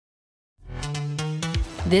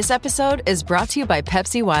This episode is brought to you by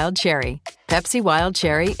Pepsi Wild Cherry. Pepsi Wild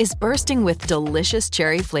Cherry is bursting with delicious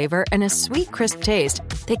cherry flavor and a sweet, crisp taste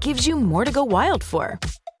that gives you more to go wild for.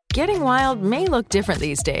 Getting wild may look different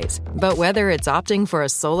these days, but whether it's opting for a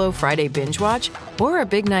solo Friday binge watch or a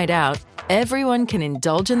big night out, everyone can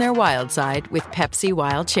indulge in their wild side with Pepsi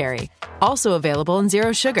Wild Cherry. Also available in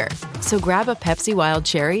Zero Sugar. So grab a Pepsi Wild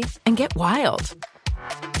Cherry and get wild.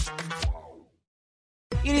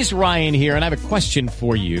 It is Ryan here, and I have a question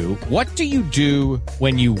for you. What do you do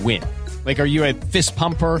when you win? Like, are you a fist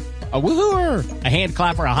pumper, a woohooer, a hand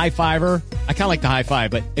clapper, a high fiver? I kind of like the high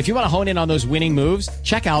five, but if you want to hone in on those winning moves,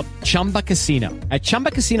 check out Chumba Casino. At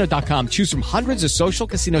ChumbaCasino.com, choose from hundreds of social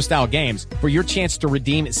casino-style games for your chance to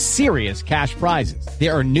redeem serious cash prizes.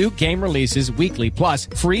 There are new game releases weekly, plus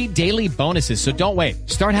free daily bonuses. So don't wait.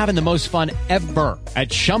 Start having the most fun ever at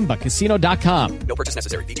ChumbaCasino.com. No purchase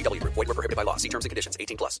necessary. VGW. Void where prohibited by law. See terms and conditions.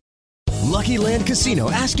 18+. Lucky Land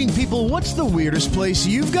Casino, asking people, what's the weirdest place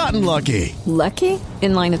you've gotten lucky? Lucky?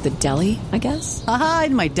 In line at the deli, I guess? Aha,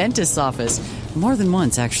 in my dentist's office. More than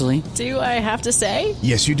once, actually. Do I have to say?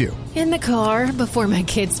 Yes, you do. In the car before my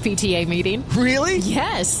kids' PTA meeting. Really?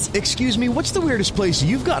 Yes. Excuse me, what's the weirdest place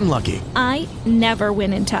you've gotten lucky? I never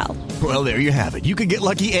win and tell. Well, there you have it. You can get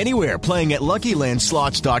lucky anywhere, playing at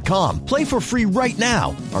LuckyLandSlots.com. Play for free right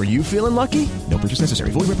now. Are you feeling lucky? No purchase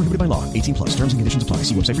necessary. Void where prohibited by law. 18+. Terms and conditions apply.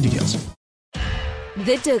 See website for details.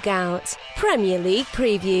 The Dugout Premier League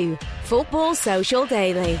Preview. Football Social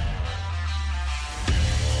Daily.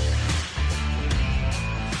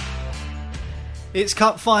 It's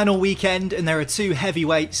Cup final weekend and there are two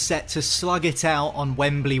heavyweights set to slug it out on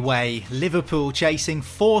Wembley Way. Liverpool chasing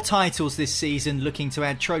 4 titles this season, looking to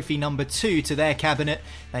add trophy number 2 to their cabinet.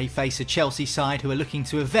 They face a Chelsea side who are looking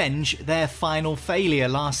to avenge their final failure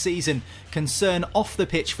last season. Concern off the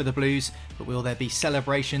pitch for the Blues, but will there be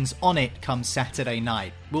celebrations on it come Saturday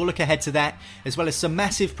night? We'll look ahead to that, as well as some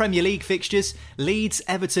massive Premier League fixtures. Leeds,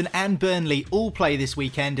 Everton and Burnley all play this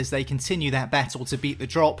weekend as they continue that battle to beat the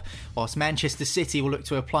drop, whilst Manchester City will look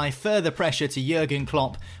to apply further pressure to Jurgen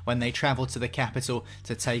Klopp when they travel to the capital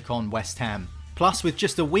to take on West Ham. Plus, with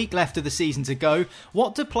just a week left of the season to go,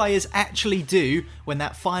 what do players actually do when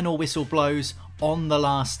that final whistle blows on the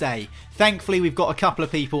last day? Thankfully, we've got a couple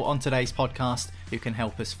of people on today's podcast who can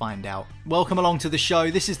help us find out. Welcome along to the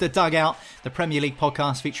show. This is The Dugout, the Premier League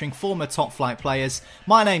podcast featuring former top flight players.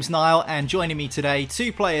 My name's Niall, and joining me today,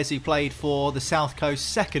 2 players who played for the South Coast's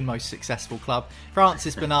second most successful club.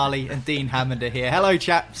 Francis Benali and Dean Hammond are here. Hello,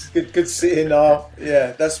 chaps. Good to see you, Niall.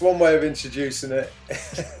 Yeah, that's one way of introducing it.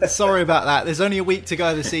 Sorry about that. There's only a week to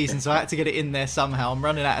go of the season, so I had to get it in there somehow. I'm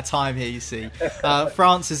running out of time here, you see.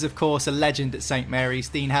 Francis, of course, a legend at St Mary's.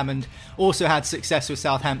 Dean Hammond also had success with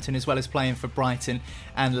Southampton, as well as playing for Brighton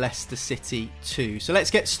and Leicester City too. So let's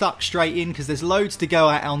get stuck straight in, because there's loads to go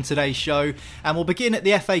at on today's show, and we'll begin at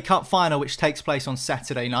the FA Cup final, which takes place on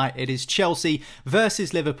Saturday night. It is Chelsea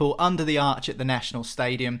versus Liverpool under the arch at the National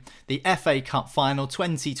Stadium, the FA Cup final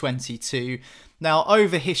 2022. Now,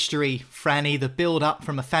 over history, Franny, the build-up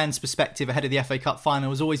from a fan's perspective ahead of the FA Cup final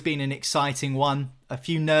has always been an exciting one. A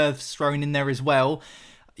few nerves thrown in there as well.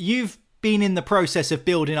 You've been in the process of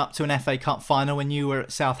building up to an FA Cup final when you were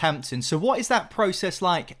at Southampton. So what is that process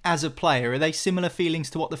like as a player? Are they similar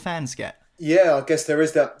feelings to what the fans get? Yeah, I guess there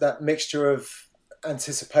is that mixture of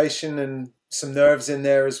anticipation and some nerves in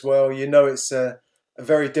there as well. You know, it's a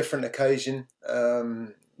very different occasion.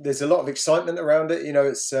 There's a lot of excitement around it. You know,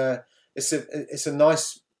 it's a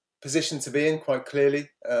nice position to be in, quite clearly.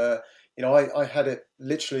 You know, I had it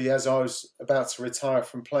literally as I was about to retire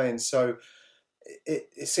from playing. So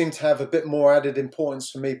it seemed to have a bit more added importance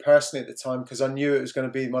for me personally at the time, because I knew it was going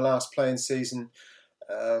to be my last playing season.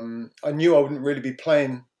 I knew I wouldn't really be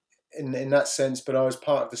playing in that sense, but I was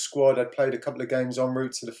part of the squad. I'd played a couple of games en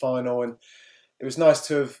route to the final, and it was nice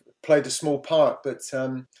to have played a small part. But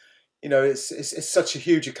you know, it's such a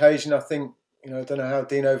huge occasion. I think, you know, I don't know how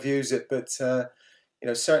Dino views it, but you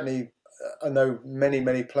know, certainly I know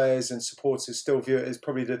many players and supporters still view it as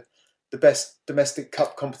probably the best domestic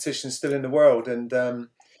cup competition still in the world, and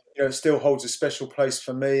you know, it still holds a special place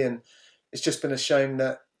for me. And it's just been a shame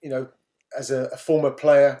that, you know, as a former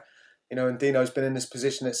player, you know, and Dino's been in this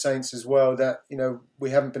position at Saints as well, that, you know, we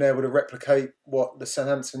haven't been able to replicate what the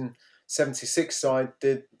Southampton 76 side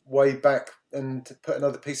did way back, and to put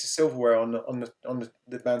another piece of silverware on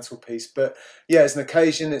the mantelpiece. But yeah, as an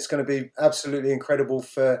occasion, it's going to be absolutely incredible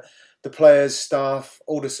for the players, staff,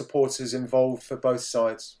 all the supporters involved for both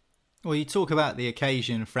sides. Well, you talk about the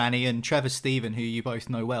occasion, Franny, and Trevor Stephen, who you both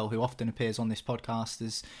know well, who often appears on this podcast,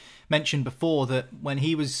 has mentioned before that when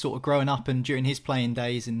he was sort of growing up and during his playing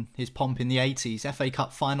days and his pomp in the 80s, FA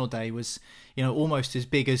Cup final day was, almost as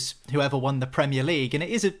big as whoever won the Premier League. And it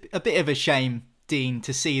is a bit of a shame, Dean,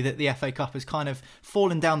 to see that the FA Cup has kind of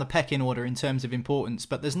fallen down the pecking order in terms of importance.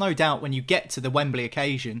 But there's no doubt when you get to the Wembley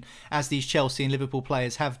occasion, as these Chelsea and Liverpool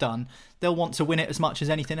players have done, they'll want to win it as much as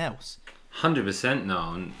anything else. 100%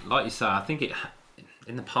 no. And like you say, I think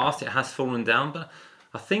in the past it has fallen down, but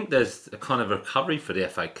I think there's a kind of recovery for the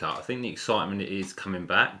FA Cup. I think the excitement is coming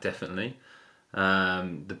back, definitely.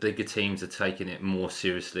 The bigger teams are taking it more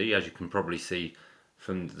seriously, as you can probably see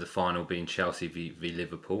from the final being Chelsea v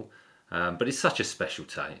Liverpool. But it's such a special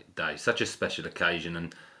day, such a special occasion,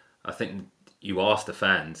 and I think you ask the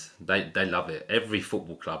fans, they love it. Every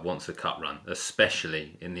football club wants a cup run,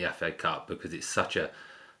 especially in the FA Cup, because it's such a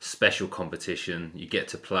special competition. You get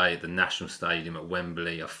to play at the National Stadium at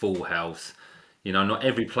Wembley, a full house. Not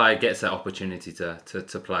every player gets that opportunity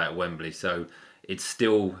to play at Wembley, so it's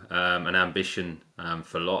still an ambition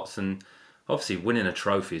for lots. And obviously, winning a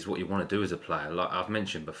trophy is what you want to do as a player. Like I've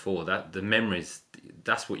mentioned before, that the memories,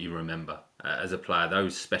 that's what you remember as a player.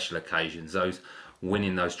 Those special occasions, those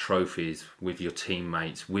winning those trophies with your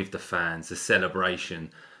teammates, with the fans, the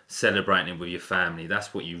celebration, celebrating with your family.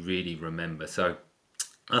 That's what you really remember. So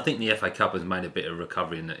I think the FA Cup has made a bit of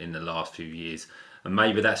recovery in the last few years. And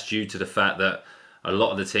maybe that's due to the fact that a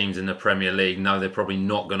lot of the teams in the Premier League know they're probably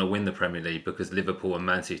not going to win the Premier League because Liverpool and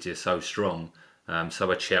Man City are so strong.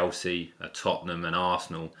 So are Chelsea, Tottenham and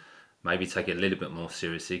Arsenal. Maybe take it a little bit more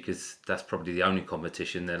seriously because that's probably the only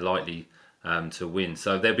competition they're likely to win.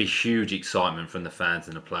 So there'll be huge excitement from the fans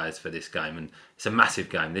and the players for this game. And it's a massive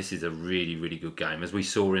game. This is a really, really good game. As we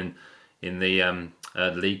saw in the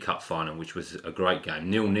League Cup final, which was a great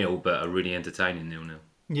game. 0-0, but a really entertaining 0-0.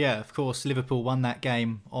 Yeah, of course, Liverpool won that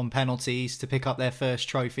game on penalties to pick up their first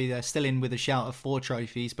trophy. They're still in with a shout of 4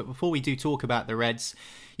 trophies. But before we do talk about the Reds,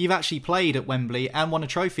 you've actually played at Wembley and won a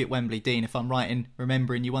trophy at Wembley, Dean, if I'm right in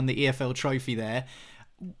remembering. You won the EFL trophy there.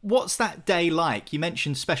 What's that day like? You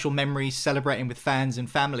mentioned special memories, celebrating with fans and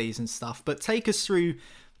families and stuff, but take us through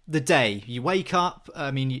the day. You wake up,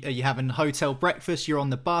 are you having hotel breakfast? You're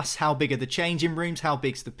on the bus. How big are the changing rooms? How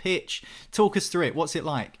big's the pitch? Talk us through it. What's it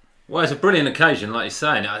like? Well, it's a brilliant occasion, like you're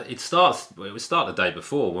saying. It would start the day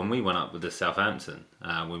before when we went up with the Southampton.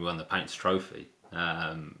 We won the Paints Trophy.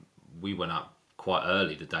 We went up quite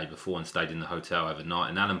early the day before and stayed in the hotel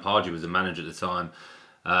overnight. And Alan Pardew was the manager at the time,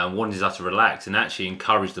 wanted us to relax and actually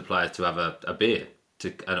encouraged the players to have a beer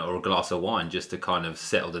or a glass of wine just to kind of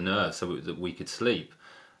settle the nerves so that we could sleep.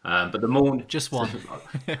 But the morning, just one.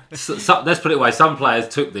 Let's put it away. Some players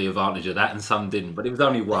took the advantage of that, and some didn't. But it was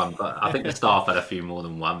only one. But I think the staff had a few more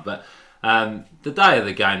than one. But the day of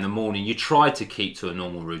the game, the morning, you try to keep to a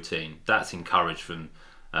normal routine. That's encouraged from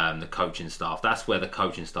the coaching staff. That's where the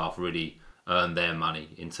coaching staff really earn their money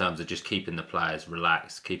in terms of just keeping the players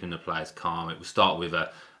relaxed, keeping the players calm. It will start with a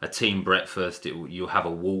team breakfast. You'll have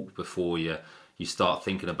a walk before you start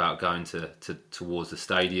thinking about going towards the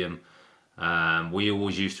stadium. We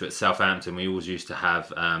always used to, at Southampton, we always used to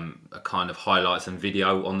have a kind of highlights and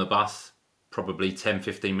video on the bus, probably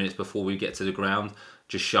 10-15 minutes before we get to the ground,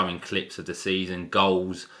 just showing clips of the season,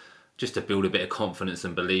 goals, just to build a bit of confidence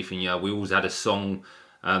and belief in you. We always had a song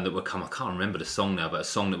that would come, I can't remember the song now, but a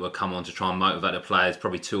song that would come on to try and motivate the players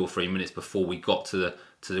probably 2 or 3 minutes before we got to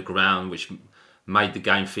the ground, which made the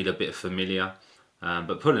game feel a bit familiar.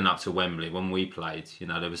 But pulling up to Wembley, when we played,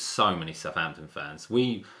 there was so many Southampton fans.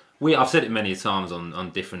 I've said it many times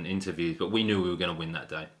on different interviews, but we knew we were going to win that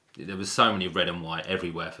day. There was so many red and white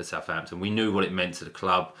everywhere for Southampton. We knew what it meant to the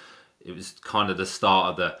club. It was kind of the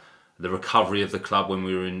start of the recovery of the club when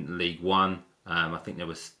we were in League One. I think there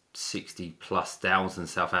was 60,000+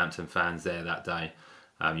 Southampton fans there that day.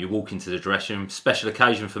 You walk into the dressing room. Special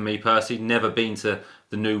occasion for me personally. Never been to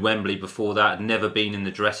the new Wembley before that. Never been in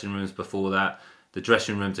the dressing rooms before that. The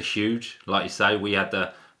dressing rooms are huge. Like you say, we had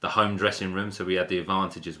the home dressing room, so we had the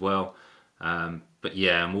advantage as well. But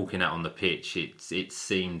yeah, and walking out on the pitch, it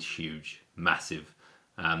seemed huge, massive.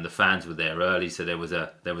 The fans were there early, so there was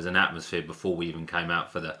an atmosphere before we even came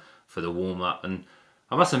out for the warm up. And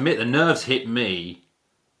I must admit, the nerves hit me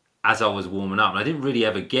as I was warming up. And I didn't really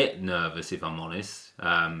ever get nervous, if I'm honest.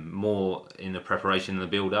 More in the preparation and the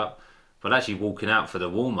build up. But actually walking out for the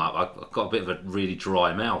warm up, I got a bit of a really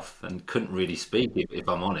dry mouth and couldn't really speak, if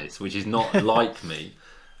I'm honest, which is not like me.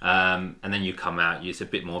 And then you come out, it's a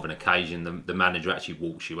bit more of an occasion. The manager actually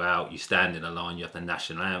walks you out, you stand in a line, you have the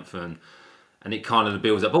national anthem, and it kind of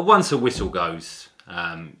builds up. But once the whistle goes,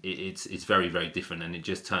 it's very, very different, and it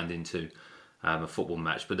just turned into a football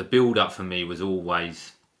match. But the build up for me was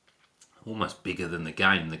always almost bigger than the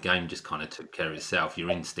game. The game just kind of took care of itself. Your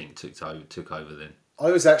instinct took over then. I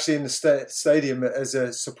was actually in the stadium as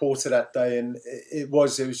a supporter that day, and it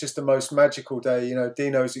was just the most magical day. You know,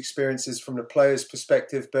 Dino's experiences from the players'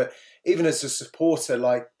 perspective, but even as a supporter,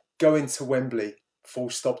 like going to Wembley, full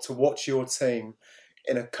stop, to watch your team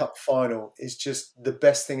in a cup final is just the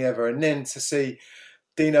best thing ever. And then to see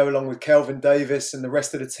Dino along with Kelvin Davis and the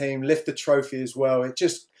rest of the team lift the trophy as well, it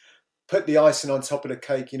just put the icing on top of the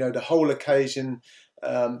cake. You know, the whole occasion.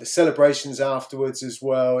 The celebrations afterwards as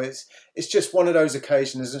well. It's just one of those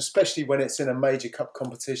occasions, especially when it's in a major cup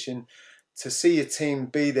competition. To see your team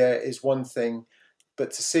be there is one thing, but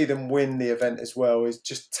to see them win the event as well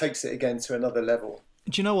just takes it again to another level.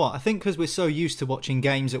 Do you know what? I think because we're so used to watching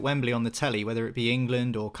games at Wembley on the telly, whether it be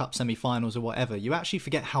England or cup semi-finals or whatever, you actually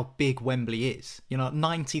forget how big Wembley is.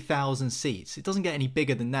 90,000 seats. It doesn't get any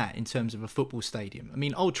bigger than that in terms of a football stadium. I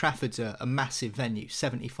mean, Old Trafford's a massive venue,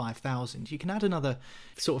 75,000. You can add another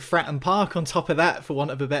sort of Fratton Park on top of that, for want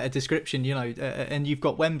of a better description, and you've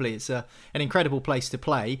got Wembley. It's an incredible place to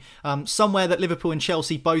play. Somewhere that Liverpool and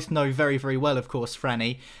Chelsea both know very, very well, of course,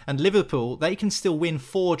 Franny. And Liverpool, they can still win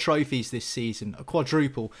 4 trophies this season, a quadruple.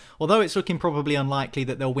 Although it's looking probably unlikely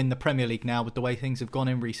that they'll win the Premier League now with the way things have gone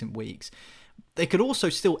in recent weeks, they could also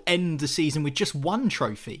still end the season with just 1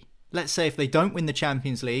 trophy. Let's say if they don't win the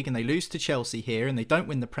Champions League and they lose to Chelsea here and they don't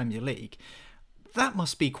win the Premier League, that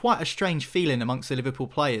must be quite a strange feeling amongst the Liverpool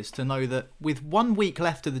players to know that with 1 week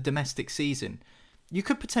left of the domestic season, you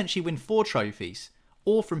could potentially win 4 trophies.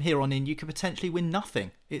 Or from here on in, you could potentially win nothing.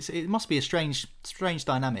 It must be a strange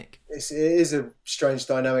dynamic. It is a strange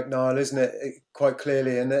dynamic, Niall, isn't it? Quite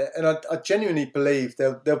clearly, and I genuinely believe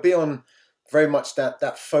they'll be on very much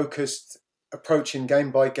that focused approach in game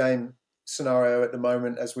by game scenario at the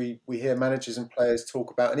moment, as we hear managers and players talk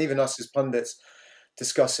about, and even us as pundits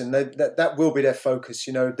discussing. That will be their focus.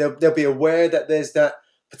 They'll be aware that there's that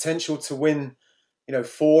potential to win,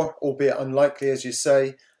 4, albeit unlikely, as you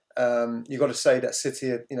say. You've got to say that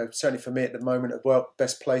City, certainly for me at the moment, are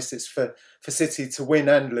best placed. It's for City to win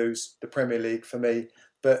and lose the Premier League for me.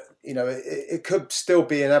 But, it could still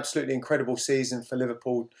be an absolutely incredible season for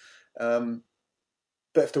Liverpool.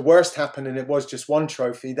 But if the worst happened and it was just 1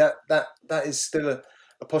 trophy, that is still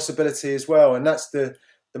a possibility as well. And that's the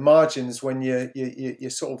margins when you're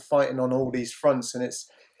sort of fighting on all these fronts. And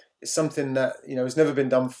it's something that, has never been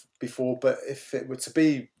done before. But if it were to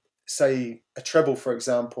be, say, a treble, for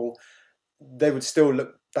example, they would still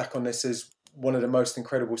look back on this as one of the most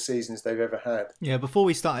incredible seasons they've ever had. Yeah, before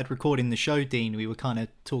we started recording the show, Dean, we were kind of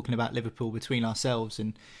talking about Liverpool between ourselves,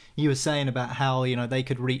 and you were saying about how, they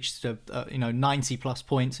could reach 90 plus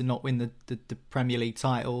points and not win the Premier League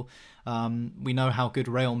title. We know how good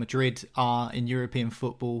Real Madrid are in European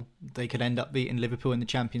football. They could end up beating Liverpool in the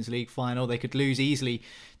Champions League final. They could lose easily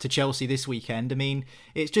to Chelsea this weekend. I mean,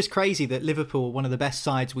 it's just crazy that Liverpool are one of the best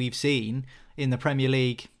sides we've seen in the Premier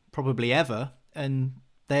League probably ever, and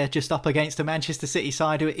they're just up against a Manchester City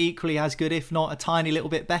side who are equally as good, if not a tiny little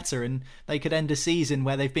bit better, and they could end a season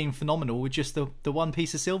where they've been phenomenal with just the one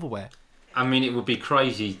piece of silverware. I mean, it would be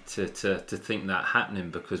crazy to think that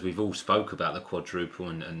happening, because we've all spoke about the quadruple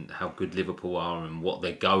and how good Liverpool are and what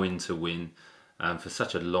they're going to win for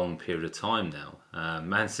such a long period of time now.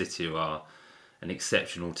 Man City are an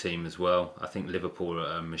exceptional team as well. I think Liverpool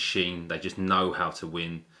are a machine. They just know how to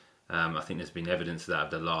win. I think there's been evidence of that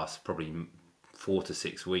over the last probably 4 to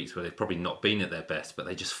 6 weeks where they've probably not been at their best, but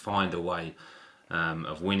they just find a way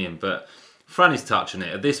of winning. But Franny's touching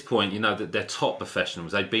it. At this point, that they're top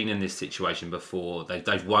professionals. They've been in this situation before.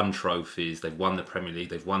 They've won trophies. They've won the Premier League.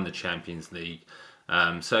 They've won the Champions League.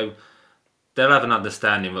 So they'll have an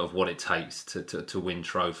understanding of what it takes to win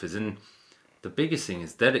trophies. And the biggest thing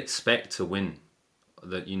is they'll expect to win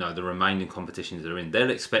the remaining competitions they're in. They'll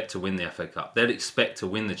expect to win the FA Cup. They'll expect to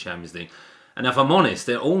win the Champions League. And if I'm honest,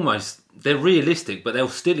 they're realistic, but they'll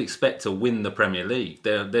still expect to win the Premier League.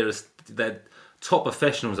 They're top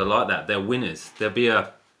professionals are like that. They're winners. They'll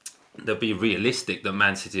be realistic that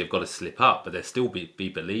Man City have got to slip up, but they'll still be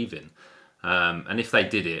believing. And if they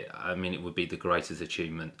did it, I mean, it would be the greatest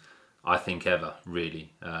achievement, I think, ever,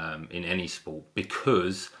 really, in any sport.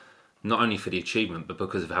 Because, not only for the achievement, but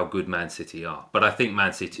because of how good Man City are. But I think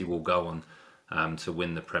Man City will go on to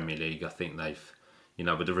win the Premier League. I think they've,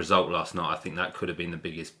 with the result last night, I think that could have been the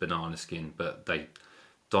biggest banana skin, but they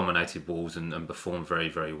dominated Wolves and performed very,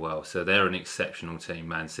 very well. So they're an exceptional team,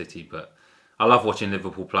 Man City. But I love watching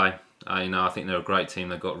Liverpool play. I think they're a great team.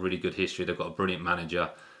 They've got really good history. They've got a brilliant manager.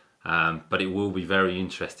 But it will be very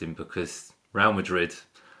interesting because Real Madrid,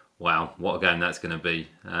 wow, what a game that's going to be.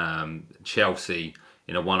 Chelsea,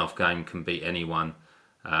 in a one-off game, can beat anyone.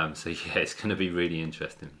 So yeah, it's going to be really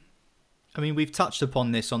interesting. I mean, we've touched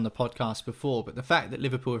upon this on the podcast before, but the fact that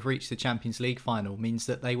Liverpool have reached the Champions League final means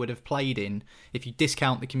that they would have played in, if you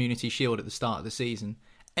discount the Community Shield at the start of the season,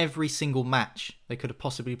 every single match they could have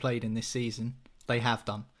possibly played in this season, they have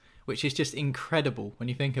done, which is just incredible when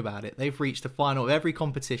you think about it. They've reached the final of every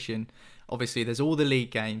competition. Obviously, there's all the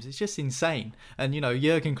league games. It's just insane. And, you know,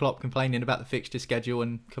 Jurgen Klopp complaining about the fixture schedule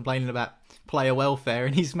and complaining about player welfare,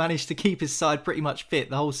 and he's managed to keep his side pretty much fit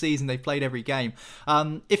the whole season. They've played every game.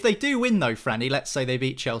 If they do win, though, Franny, let's say they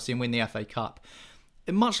beat Chelsea and win the FA Cup,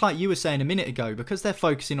 much like you were saying a minute ago, because they're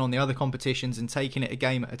focusing on the other competitions and taking it a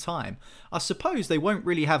game at a time, I suppose they won't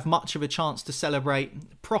really have much of a chance to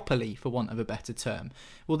celebrate properly, for want of a better term.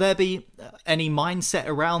 Will there be any mindset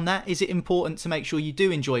around that? Is it important to make sure you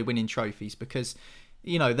do enjoy winning trophies? Because,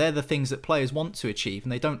 you know, they're the things that players want to achieve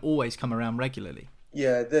and they don't always come around regularly.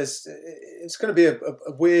 Yeah, it's going to be a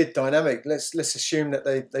weird dynamic. Let's assume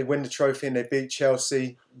that they win the trophy and they beat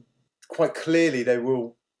Chelsea. Quite clearly they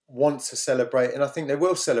will want to celebrate, and I think they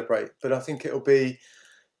will celebrate, but I think it'll be,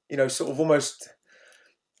 you know, sort of almost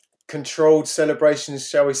controlled celebrations,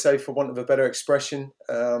 shall we say, for want of a better expression,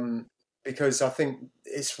 because I think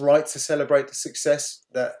it's right to celebrate the success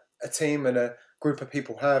that a team and a group of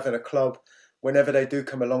people have in a club whenever they do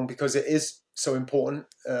come along, because it is so important,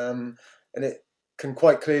 and it can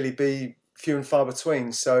quite clearly be few and far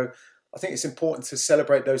between. So I think it's important to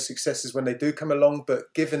celebrate those successes when they do come along,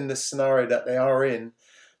 but given the scenario that they are in,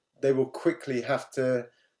 they will quickly have to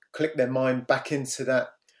click their mind back into that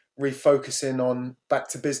refocusing on back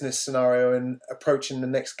to business scenario and approaching the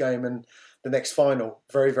next game and the next final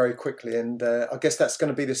very, very quickly. And I guess that's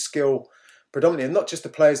going to be the skill predominantly, and not just the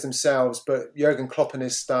players themselves, but Jurgen Klopp and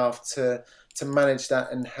his staff to manage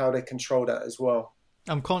that and how they control that as well.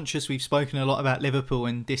 I'm conscious we've spoken a lot about Liverpool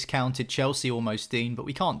and discounted Chelsea almost, Dean, but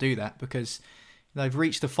we can't do that because they've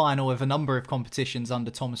reached the final of a number of competitions under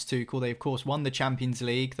Thomas Tuchel. They, of course, won the Champions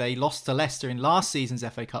League. They lost to Leicester in last season's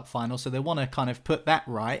FA Cup final, so they want to kind of put that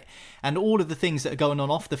right. And all of the things that are going on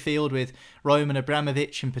off the field with Roman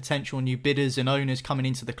Abramovich and potential new bidders and owners coming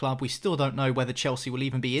into the club, we still don't know whether Chelsea will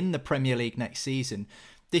even be in the Premier League next season.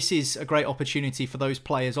 This is a great opportunity for those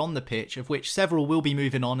players on the pitch, of which several will be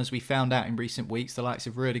moving on, as we found out in recent weeks, the likes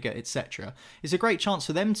of Rudiger, etc. It's a great chance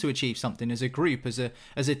for them to achieve something as a group, as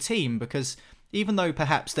a team, because even though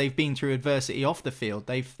perhaps they've been through adversity off the field,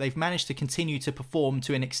 they've managed to continue to perform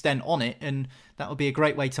to an extent on it, and that would be a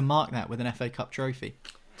great way to mark that with an FA Cup trophy.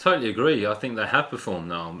 Totally agree. I think they have performed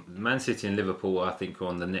now. Man City and Liverpool, I think, are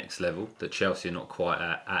on the next level that Chelsea are not quite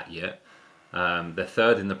at yet. They're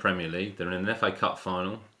third in the Premier League. They're in an FA Cup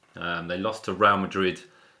final. They lost to Real Madrid.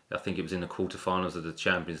 I think it was in the quarterfinals of the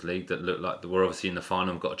Champions League that looked like they were obviously in the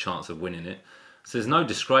final and got a chance of winning it. So there's no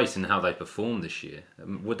disgrace in how they performed this year.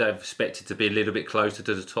 Would they have expected to be a little bit closer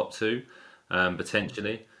to the top two,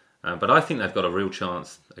 potentially? But I think they've got a real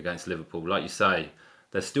chance against Liverpool. Like you say,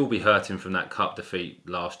 they'll still be hurting from that cup defeat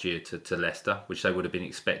last year to Leicester, which they would have been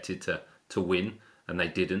expected to win, and they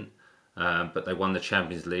didn't. But they won the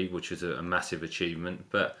Champions League, which was a massive achievement.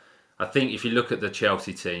 But I think if you look at the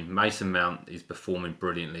Chelsea team, Mason Mount is performing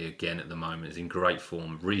brilliantly again at the moment. He's in great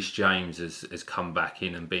form. Reece James has come back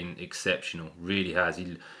in and been exceptional. Really has.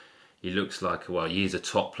 He looks like, well, he is a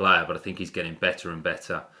top player, but I think he's getting better and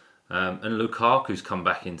better. And Lukaku's come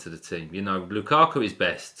back into the team. You know, Lukaku is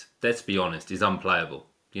best. Let's be honest, he's unplayable.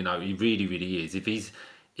 You know, he really, really is. If he's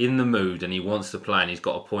in the mood and he wants to play and he's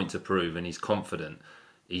got a point to prove and he's confident,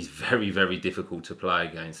 he's very, very difficult to play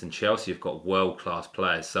against. And Chelsea have got world-class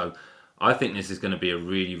players. So I think this is going to be a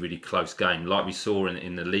really, really close game. Like we saw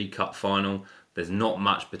in the League Cup final, there's not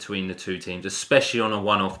much between the two teams, especially on a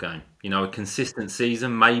one-off game. You know, a consistent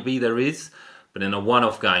season, maybe there is. But in a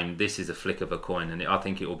one-off game, this is a flick of a coin. And I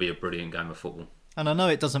think it will be a brilliant game of football. And I know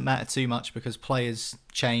it doesn't matter too much because players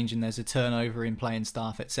change and there's a turnover in playing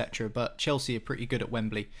staff, etc. But Chelsea are pretty good at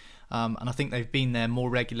Wembley. And I think they've been there more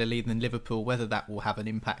regularly than Liverpool. Whether that will have an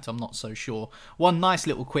impact, I'm not so sure. One nice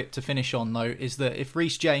little quip to finish on, though, is that if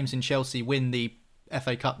Reece James and Chelsea win the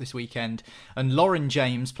FA Cup this weekend and Lauren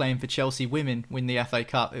James playing for Chelsea women win the FA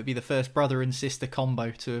Cup, it would be the first brother and sister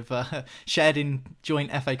combo to have shared in joint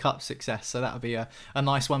FA Cup success. So that would be a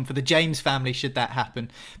nice one for the James family should that happen.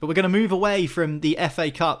 But we're going to move away from the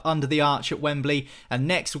FA Cup under the arch at Wembley, and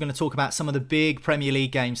next we're going to talk about some of the big Premier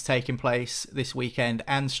League games taking place this weekend,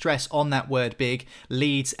 and stress on that word big.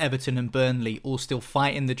 Leeds, Everton and Burnley all still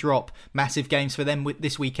fighting the drop. Massive games for them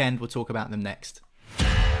this weekend. We'll talk about them next.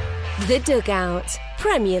 The Dugout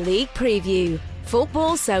Premier League Preview.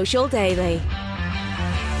 Football Social Daily.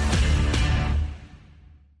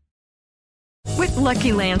 With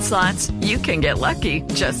Lucky Land Slots, you can get lucky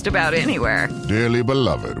just about anywhere. Dearly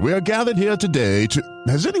beloved, we are gathered here today to...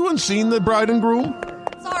 Has anyone seen the bride and groom?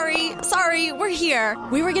 Sorry, we're here.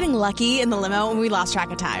 We were getting lucky in the limo and we lost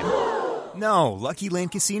track of time. No, Lucky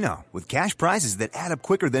Land Casino, with cash prizes that add up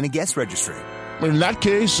quicker than a guest registry. In that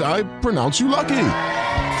case, I pronounce you lucky.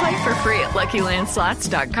 Play for free at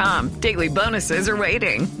LuckyLandSlots.com. Daily bonuses are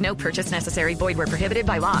waiting. No purchase necessary. Void where prohibited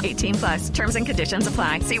by law. 18+. Terms and conditions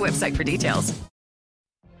apply. See website for details.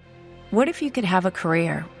 What if you could have a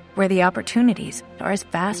career where the opportunities are as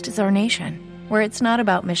vast as our nation, where it's not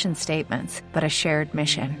about mission statements, but a shared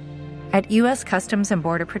mission? At U.S. Customs and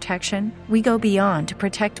Border Protection, we go beyond to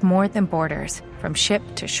protect more than borders. From ship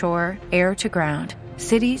to shore, air to ground,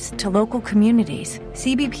 cities to local communities,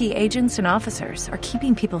 CBP agents and officers are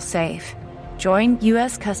keeping people safe. Join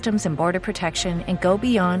U.S. Customs and Border Protection and go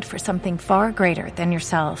beyond for something far greater than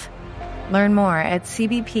yourself. Learn more at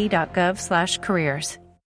cbp.gov/careers.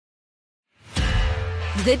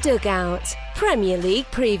 The Dugout Premier League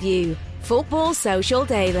Preview. Football Social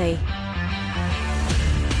Daily.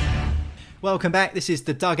 Welcome back. This is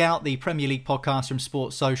The Dugout, the Premier League podcast from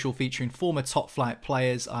Sports Social featuring former top flight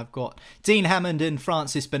players. I've got Dean Hammond and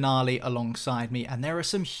Francis Benali alongside me, and there are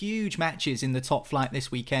some huge matches in the top flight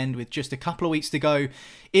this weekend with just a couple of weeks to go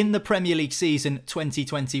in the Premier League season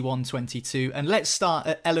 2021-22. And let's start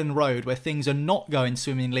at Ellen Road, where things are not going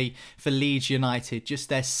swimmingly for Leeds United. Just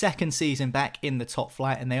their second season back in the top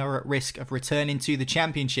flight, and they are at risk of returning to the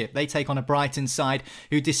Championship. They take on a Brighton side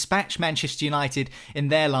who dispatched Manchester United in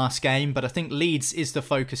their last game, but I think Leeds is the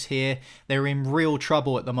focus here. They're in real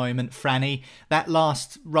trouble at the moment, Franny. That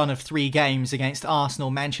last run of 3 games against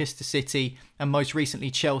Arsenal, Manchester City and most recently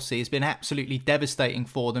Chelsea has been absolutely devastating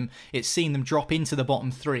for them. It's seen them drop into the bottom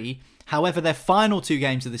 3. However, their final 2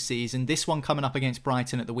 games of the season, this one coming up against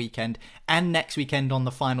Brighton at the weekend and next weekend on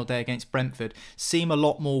the final day against Brentford, seem a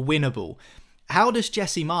lot more winnable. How does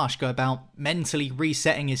Jesse Marsch go about mentally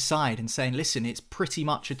resetting his side and saying, listen, it's pretty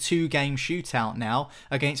much a 2-game shootout now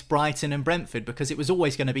against Brighton and Brentford, because it was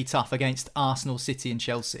always going to be tough against Arsenal, City and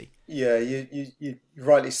Chelsea? Yeah, you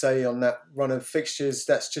rightly say on that run of fixtures,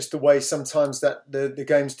 that's just the way sometimes that the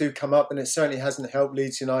games do come up, and it certainly hasn't helped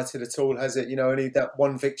Leeds United at all, has it? You know, only that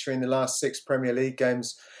 1 victory in the last 6 Premier League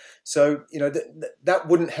games. So, you know, that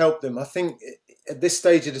wouldn't help them. I think at this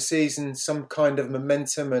stage of the season, some kind of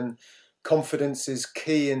momentum and confidence is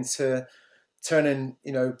key into turning,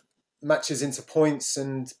 you know, matches into points,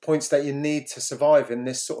 and points that you need to survive in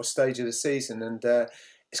this sort of stage of the season. And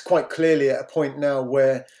it's quite clearly at a point now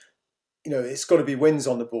where, you know, it's got to be wins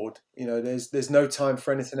on the board. You know, there's no time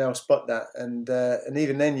for anything else but that. And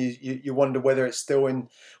even then, you wonder whether it's still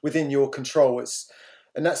within your control.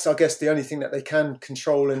 And that's, I guess, the only thing that they can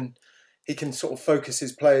control, and he can sort of focus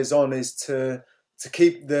his players on, is to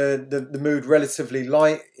keep the mood relatively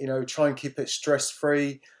light, you know, try and keep it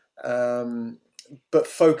stress-free, but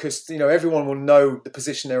focused. You know, everyone will know the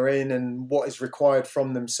position they're in and what is required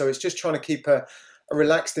from them. So it's just trying to keep a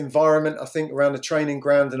relaxed environment, I think, around the training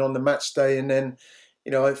ground and on the match day. And then,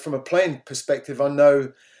 you know, from a playing perspective, I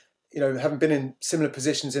know, you know, having been in similar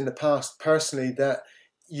positions in the past personally, that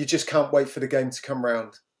you just can't wait for the game to come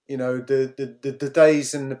round. You know, the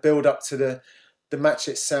days and the build-up to the match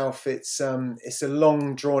itself, it's a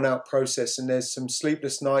long drawn out process, and there's some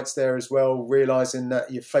sleepless nights there as well, realising that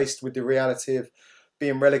you're faced with the reality of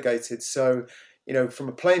being relegated. So, you know, from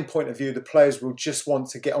a playing point of view, the players will just want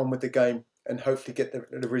to get on with the game and hopefully get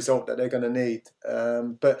the result that they're going to need.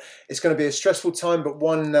 But it's going to be a stressful time, but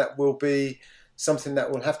one that will be something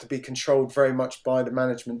that will have to be controlled very much by the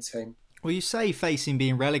management team. Well, you say facing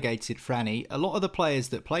being relegated, Franny. A lot of the players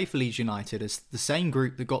that play for Leeds United is the same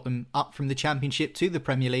group that got them up from the Championship to the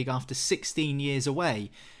Premier League after 16 years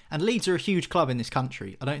away. And Leeds are a huge club in this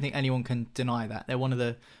country. I don't think anyone can deny that. They're one of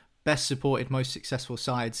the best supported, most successful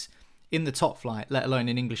sides in the top flight, let alone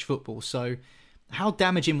in English football. So how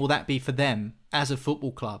damaging will that be for them as a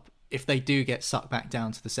football club if they do get sucked back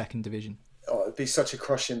down to the second division? Oh, it'd be such a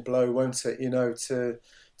crushing blow, won't it? You know, to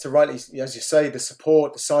rightly, as you say, the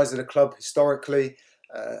support, the size of the club historically,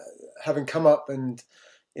 having come up and,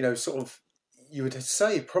 you know, sort of, you would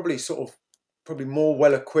say probably more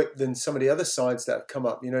well equipped than some of the other sides that have come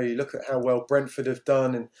up. You know, you look at how well Brentford have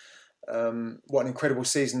done and what an incredible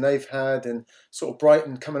season they've had, and sort of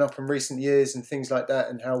Brighton coming up in recent years and things like that,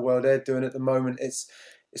 and how well they're doing at the moment. It's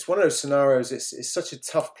one of those scenarios. It's such a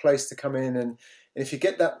tough place to come in, and if you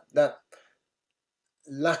get that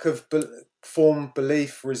lack of form,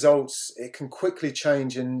 belief, results, it can quickly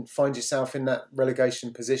change and find yourself in that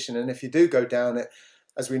relegation position. And if you do go down it,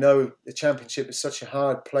 as we know, the Championship is such a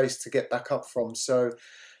hard place to get back up from. So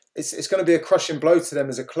it's going to be a crushing blow to them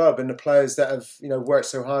as a club and the players that have worked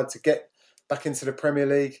so hard to get back into the Premier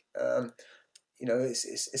League.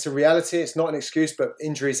 It's a reality. It's not an excuse, but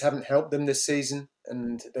injuries haven't helped them this season,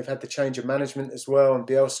 and they've had the change of management as well. And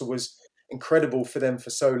Bielsa was incredible for them for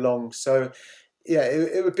so long. So, yeah,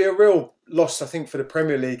 it would be a real loss, I think, for the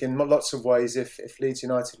Premier League in lots of ways if Leeds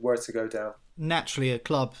United were to go down. Naturally, a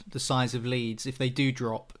club the size of Leeds, if they do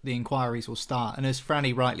drop, the inquiries will start. And as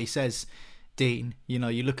Franny rightly says, Dean, you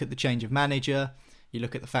look at the change of manager, you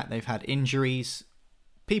look at the fact they've had injuries.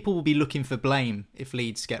 People will be looking for blame if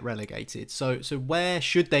Leeds get relegated. So where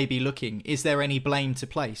should they be looking? Is there any blame to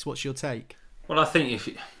place? What's your take? Well, I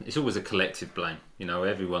think it's always a collective blame.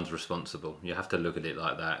 Everyone's responsible. You have to look at it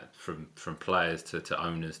like that, from players to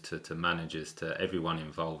owners to managers to everyone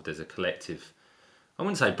involved. There's a collective, I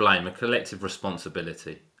wouldn't say blame, a collective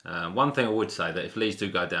responsibility. One thing I would say, that if Leeds do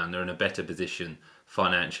go down, they're in a better position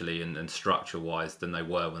financially and structure-wise than they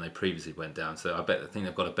were when they previously went down. So I think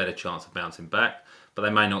they've got a better chance of bouncing back, but they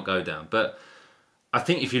may not go down. But I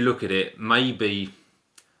think if you look at it, maybe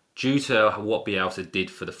due to what Bielsa did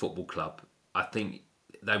for the football club, I think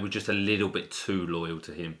they were just a little bit too loyal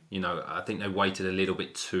to him. I think they waited a little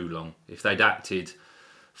bit too long. If they'd acted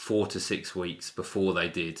 4 to 6 weeks before they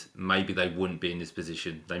did, maybe they wouldn't be in this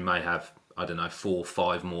position. They may have, 4 or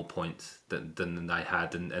 5 more points than they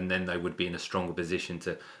had, and then they would be in a stronger position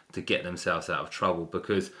to get themselves out of trouble,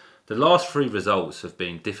 because the last 3 results have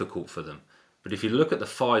been difficult for them. But if you look at the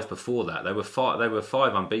 5 before that, they were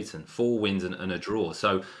 5 unbeaten, 4 wins and a draw.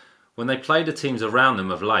 So when they play the teams around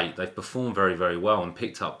them of late, they've performed very, very well and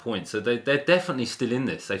picked up points. So they're definitely still in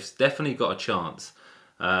this. They've definitely got a chance.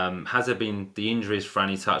 Has there been the injuries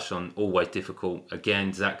Franny touched on? Always difficult. Again,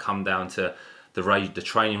 does that come down to the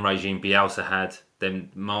training regime Bielsa had?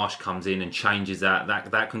 Then Marsch comes in and changes that.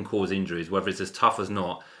 That can cause injuries. Whether it's as tough as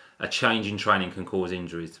not, a change in training can cause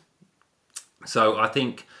injuries. So I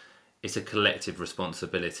think it's a collective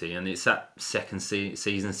responsibility, and it's that second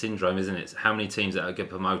season syndrome, isn't it? How many teams that get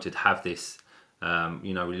promoted have this?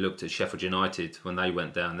 We looked at Sheffield United when they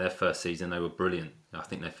went down. Their first season, they were brilliant. I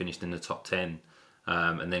think they finished in the top 10,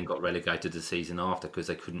 and then got relegated the season after because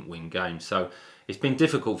they couldn't win games. So it's been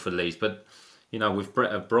difficult for Leeds, but with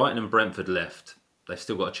Brighton and Brentford left, they've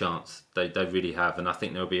still got a chance. They really have, and I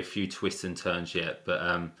think there'll be a few twists and turns yet. But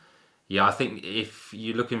I think if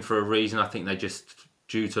you're looking for a reason, I think they just,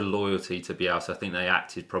 due to loyalty to Bielsa, I think they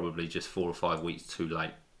acted probably just 4 or 5 weeks too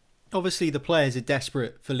late. Obviously, the players are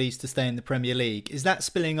desperate for Leeds to stay in the Premier League. Is that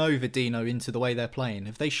spilling over, Dino, into the way they're playing?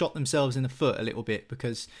 Have they shot themselves in the foot a little bit?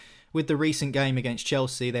 Because with the recent game against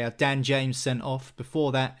Chelsea, they had Dan James sent off.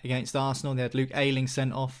 Before that, against Arsenal, they had Luke Ayling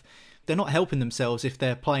sent off. They're not helping themselves if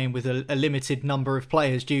they're playing with a limited number of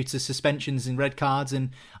players due to suspensions and red cards. And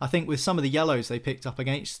I think with some of the yellows they picked up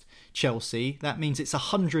against Chelsea, that means it's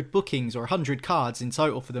 100 bookings or 100 cards in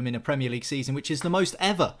total for them in a Premier League season, which is the most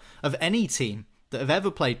ever of any team that have ever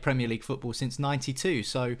played Premier League football since '92.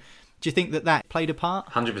 So do you think that played a part?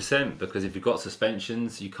 100%, because if you've got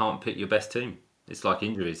suspensions, you can't pick your best team. It's like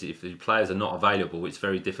injuries. If the players are not available, it's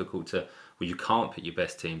very difficult you can't pick your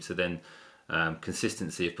best team. So then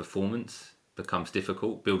consistency of performance becomes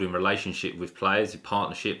difficult. Building relationship with players, your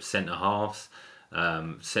partnerships, centre-halves,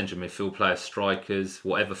 central midfield players, strikers,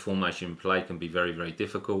 whatever formation you play can be very, very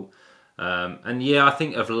difficult. I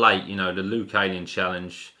think of late, the Luke Ayling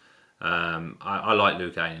challenge, I like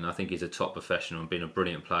Luke Ayling. I think he's a top professional and been a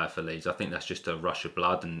brilliant player for Leeds. I think that's just a rush of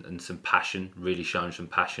blood and some passion, really showing some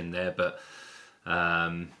passion there. But,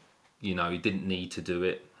 he didn't need to do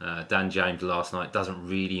it. Dan James last night doesn't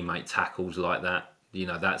really make tackles like that.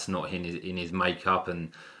 That's not in his makeup.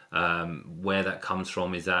 And where that comes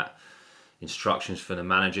from, is that instructions from the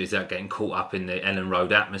manager? Is that getting caught up in the Ellen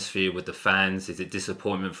Road atmosphere with the fans? Is it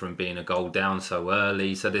disappointment from being a goal down so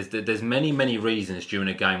early? So there's many reasons during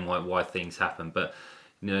a game why things happen. But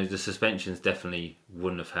the suspensions definitely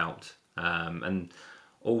wouldn't have helped. And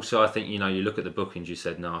also, I think you look at the bookings. You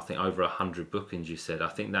said I think over 100 bookings. You said I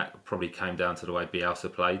think that probably came down to the way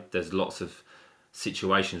Bielsa played. There's lots of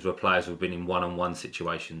situations where players have been in one-on-one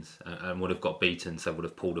situations and would have got beaten, so would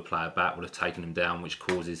have pulled a player back, would have taken him down, which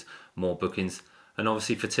causes more bookings. And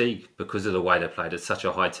obviously fatigue, because of the way they played at such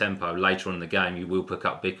a high tempo. Later on in the game, you will pick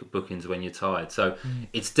up big bookings when you're tired. So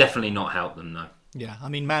it's definitely not helped them, though. Yeah, I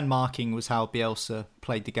mean, man marking was how Bielsa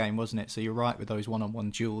played the game, wasn't it? So you're right with those one-on-one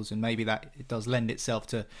duels, and maybe that it does lend itself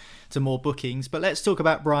to more bookings. But let's talk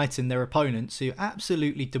about Brighton, their opponents, who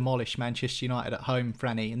absolutely demolished Manchester United at home,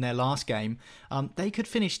 Franny, in their last game. They could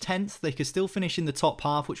finish 10th. They could still finish in the top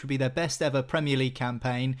half, which would be their best ever Premier League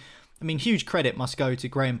campaign. I mean, huge credit must go to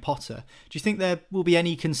Graham Potter. Do you think there will be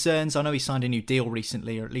any concerns? I know he signed a new deal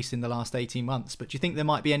recently, or at least in the last 18 months, but do you think there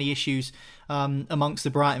might be any issues amongst the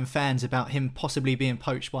Brighton fans about him possibly being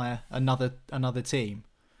poached by another team?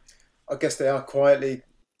 I guess they are quietly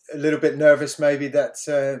a little bit nervous, maybe, that,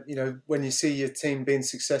 when you see your team being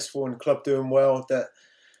successful and club doing well, that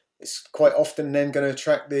it's quite often then going to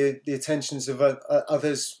attract the attentions of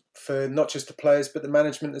others, for not just the players, but the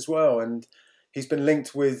management as well. And he's been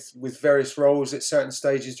linked with various roles at certain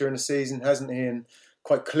stages during the season, hasn't he? And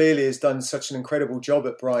quite clearly has done such an incredible job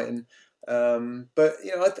at Brighton. But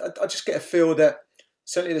I just get a feel that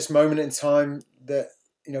certainly at this moment in time that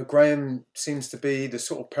Graham seems to be the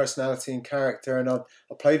sort of personality and character. And I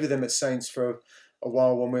played with him at Saints for a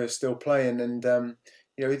while when we were still playing, and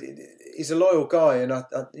he's a loyal guy. And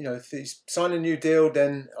if he's signed a new deal,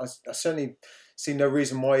 then I certainly see no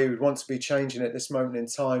reason why he would want to be changing at this moment in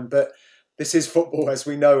time. But this is football, as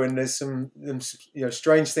we know, and there's some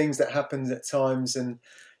strange things that happen at times. And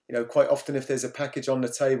quite often, if there's a package on the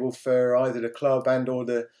table for either the club and or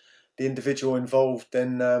the individual involved,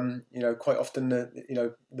 then quite often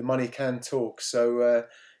the money can talk. So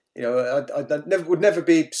I would never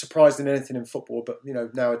be surprised in anything in football, but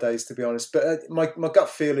nowadays, to be honest. But my gut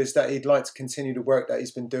feel is that he'd like to continue the work that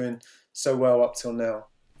he's been doing so well up till now.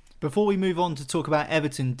 Before we move on to talk about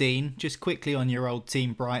Everton, Dean, just quickly on your old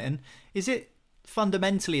team, Brighton, is it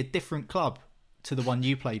fundamentally a different club to the one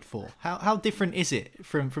you played for? How different is it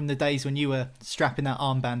from the days when you were strapping that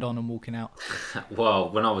armband on and walking out?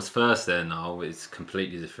 Well, when I was first there, no, it's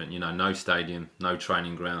completely different. No stadium, no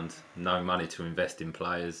training ground, no money to invest in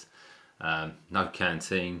players, no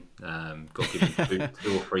canteen. Got to give them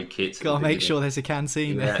two or three kits. Got to make sure there's a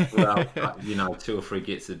canteen there. Yeah, well, 2 or 3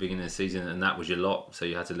 kits at the beginning of the season, and that was your lot. So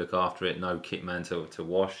you had to look after it. No kit man to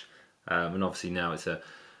wash, and obviously now it's a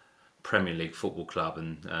Premier League football club,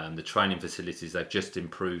 and the training facilities, they've just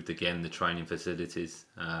improved again, the training facilities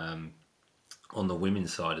on the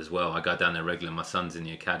women's side as well. I go down there regularly. My son's in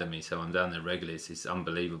the academy, so I'm down there regularly. It's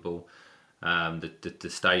unbelievable. The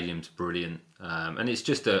stadium's brilliant, and it's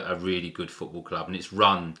just a really good football club, and it's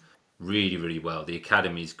run really, really well. The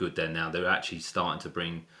academy's good there now. They're actually starting to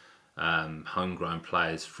bring homegrown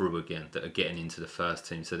players through again that are getting into the first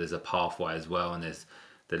team, so there's a pathway as well, and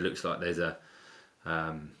there looks like there's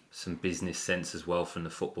some business sense as well from the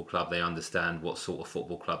football club. They understand what sort of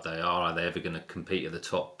football club they are. Are they ever going to compete at the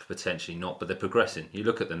top? Potentially not, but they're progressing. You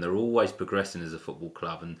look at them, they're always progressing as a football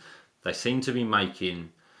club, and they seem to be making,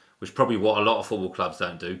 which is probably what a lot of football clubs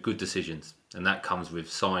don't do, good decisions. And that comes with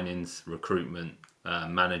signings, recruitment,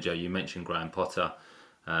 manager. You mentioned Graham Potter.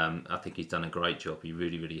 I think he's done a great job. He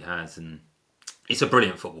really, really has. And it's a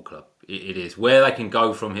brilliant football club. It is. Where they can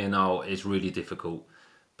go from here now is really difficult,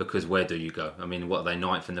 because where do you go? I mean, what are they,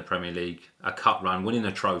 9th in the Premier League? A cup run, winning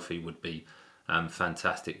a trophy would be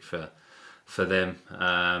fantastic for them.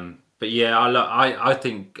 But yeah, I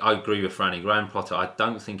think I agree with Franny. Graham Potter, I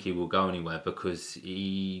don't think he will go anywhere, because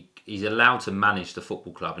he's allowed to manage the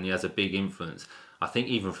football club and he has a big influence. I think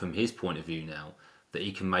even from his point of view now, that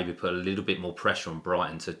he can maybe put a little bit more pressure on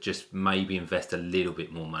Brighton to just maybe invest a little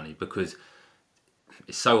bit more money, because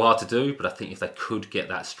it's so hard to do. But I think if they could get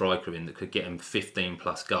that striker in that could get him 15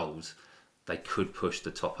 plus goals, they could push the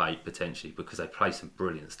top 8 potentially, because they play some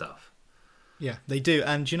brilliant stuff. Yeah, they do.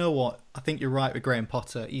 And you know what? I think you're right with Graham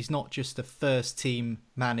Potter. He's not just a first team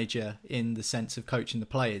manager in the sense of coaching the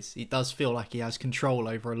players. It does feel like he has control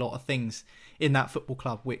over a lot of things in that football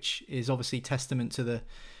club, which is obviously testament to the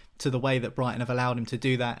way that Brighton have allowed him to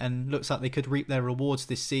do that, and looks like they could reap their rewards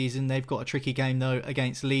this season. They've got a tricky game though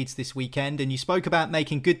against Leeds this weekend. And you spoke about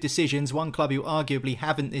making good decisions. One club who arguably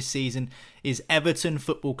haven't this season is Everton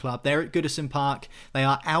Football Club. They're at Goodison Park. They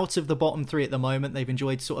are out of the bottom 3 at the moment. They've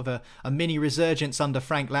enjoyed sort of a mini resurgence under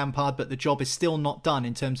Frank Lampard, but the job is still not done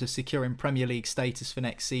in terms of securing Premier League status for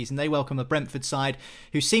next season. They welcome a Brentford side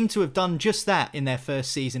who seem to have done just that in their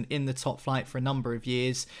first season in the top flight for a number of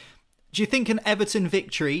years. Do you think an Everton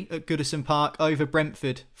victory at Goodison Park over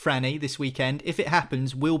Brentford, Franny, this weekend, if it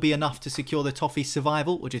happens, will be enough to secure the Toffees'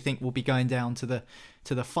 survival, or do you think we'll be going down to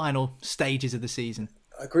the final stages of the season?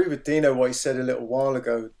 I agree with Dino what he said a little while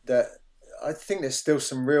ago, that I think there's still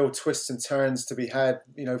some real twists and turns to be had,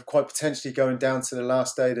 quite potentially going down to the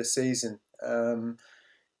last day of the season.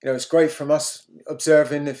 It's great from us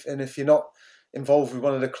observing, if you're not involved with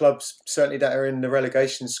one of the clubs, certainly that are in the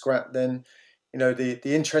relegation scrap, then the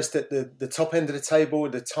interest at the top end of the table,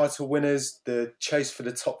 the title winners, the chase for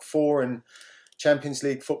the top 4 in Champions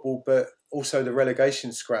League football, but also the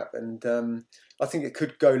relegation scrap. And I think it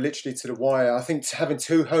could go literally to the wire. I think having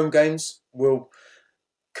 2 home games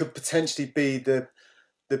could potentially be the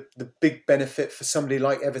the big benefit for somebody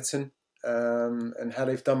like Everton and how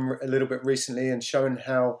they've done a little bit recently, and showing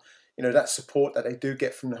how, that support that they do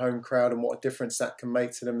get from the home crowd and what a difference that can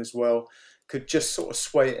make to them as well, could just sort of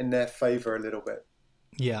sway it in their favour a little bit.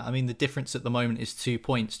 Yeah, I mean, the difference at the moment is 2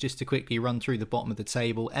 points. Just to quickly run through the bottom of the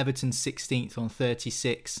table, Everton 16th on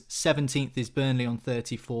 36, 17th is Burnley on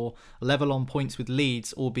 34, level on points with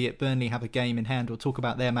Leeds, albeit Burnley have a game in hand. We'll talk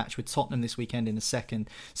about their match with Tottenham this weekend in a second.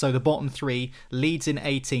 So the bottom three, Leeds in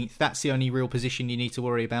 18th, that's the only real position you need to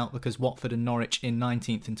worry about, because Watford and Norwich in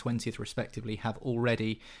 19th and 20th respectively have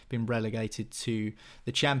already been relegated to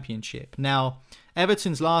the Championship. Now,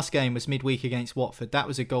 Everton's last game was midweek against Watford. That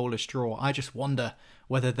was a goalless draw. I just wonder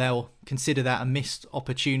whether they'll consider that a missed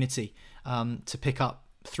opportunity to pick up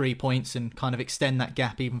 3 points and kind of extend that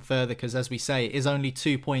gap even further, because, as we say, it is only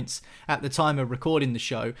 2 points at the time of recording the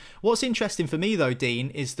show. What's interesting for me, though, Dean,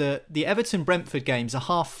 is that the Everton-Brentford game's a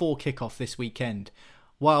 4:30 kickoff this weekend,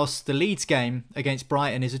 whilst the Leeds game against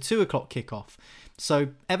Brighton is a 2 o'clock kickoff. So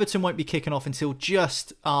Everton won't be kicking off until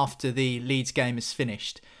just after the Leeds game is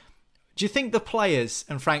finished. Do you think the players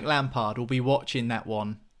and Frank Lampard will be watching that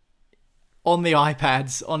one on the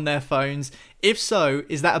iPads, on their phones? If so,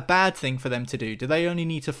 is that a bad thing for them to do? Do they only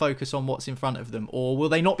need to focus on what's in front of them? Or will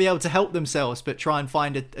they not be able to help themselves but try and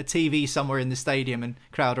find a TV somewhere in the stadium and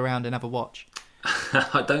crowd around and have a watch?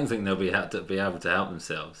 I don't think they'll be able to help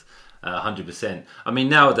themselves 100%. I mean,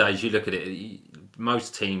 nowadays, you look at it,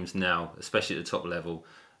 most teams now, especially at the top level,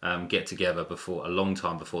 get together a long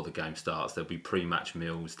time before the game starts. There'll be pre-match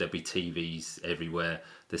meals, there'll be TVs everywhere.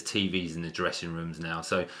 There's TVs in the dressing rooms now,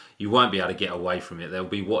 so you won't be able to get away from it. They'll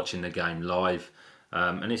be watching the game live,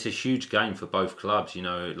 and it's a huge game for both clubs.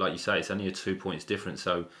 Like you say, it's only a 2 points difference.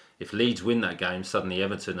 So if Leeds win that game, suddenly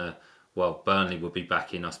Everton Burnley will be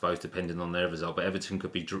back in, I suppose, depending on their result. But Everton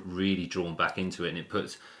could be really drawn back into it, and it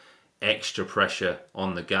puts extra pressure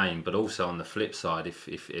on the game. But also on the flip side,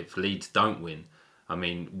 if Leeds don't win, I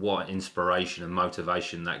mean, what inspiration and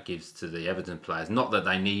motivation that gives to the Everton players. Not that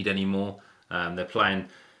they need any more. They're playing...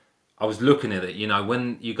 I was looking at it,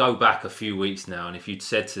 when you go back a few weeks now, and if you'd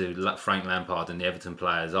said to Frank Lampard and the Everton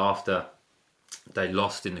players after they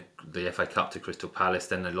lost in the FA Cup to Crystal Palace,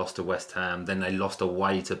 then they lost to West Ham, then they lost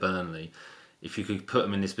away to Burnley, if you could put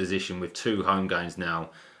them in this position with 2 home games now,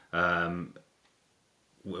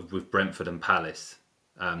 with Brentford and Palace,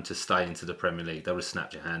 to stay into the Premier League, they would have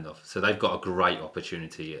snapped your hand off. So they've got a great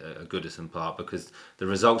opportunity at Goodison Park, because the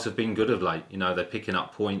results have been good of late. They're picking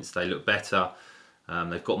up points, they look better,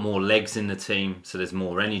 they've got more legs in the team, so there's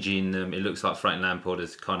more energy in them. It looks like Frank Lampard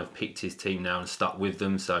has kind of picked his team now and stuck with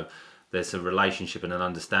them, so there's a relationship and an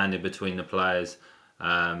understanding between the players.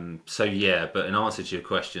 But in answer to your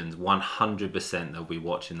questions, 100% they'll be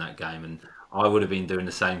watching that game, and I would have been doing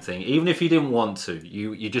the same thing. Even if you didn't want to,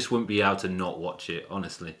 you just wouldn't be able to not watch it,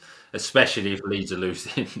 honestly. Especially if Leeds are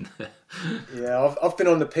losing. Yeah, I've been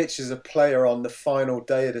on the pitch as a player on the final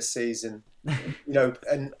day of the season,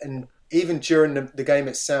 and even during the game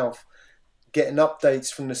itself, getting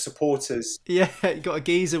updates from the supporters. Yeah, you got a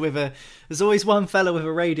geezer there's always one fella with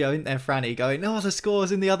a radio, isn't there, Franny, going, the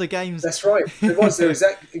scores in the other games. That's right. There was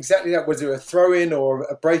exactly that. Was it a throw-in or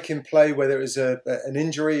a break-in play, whether it was an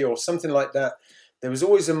injury or something like that? There was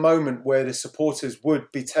always a moment where the supporters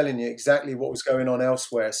would be telling you exactly what was going on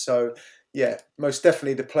elsewhere. So, yeah, most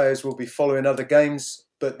definitely the players will be following other games,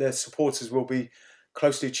 but their supporters will be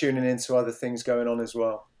closely tuning into other things going on as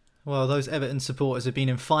well. Well, those Everton supporters have been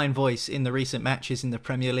in fine voice in the recent matches in the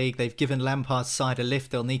Premier League. They've given Lampard's side a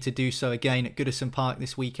lift. They'll need to do so again at Goodison Park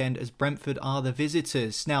this weekend, as Brentford are the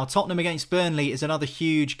visitors. Now, Tottenham against Burnley is another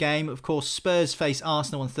huge game. Of course, Spurs face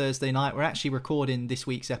Arsenal on Thursday night. We're actually recording this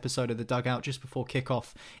week's episode of The Dugout just before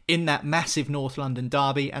kickoff in that massive North London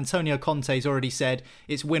derby. Antonio Conte's already said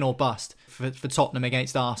it's win or bust for Tottenham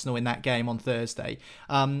against Arsenal in that game on Thursday.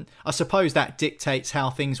 I suppose that dictates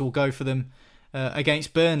how things will go for them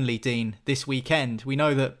against Burnley, Dean, this weekend. We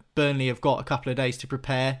know that Burnley have got a couple of days to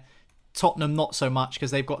prepare. Tottenham not so much, because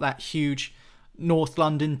they've got that huge North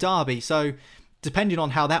London derby. So depending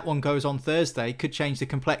on how that one goes on Thursday, could change the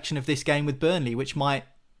complexion of this game with Burnley, which might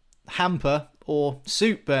hamper or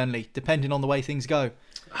suit Burnley, depending on the way things go.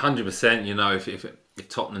 100%. If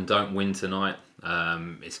Tottenham don't win tonight,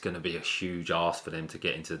 it's going to be a huge ask for them to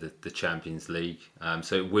get into the Champions League.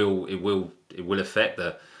 So it will affect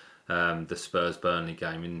the Spurs Burnley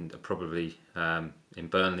game, and probably in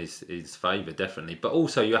Burnley's favour, definitely. But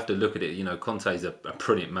also you have to look at it. Conte's a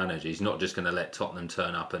brilliant manager. He's not just going to let Tottenham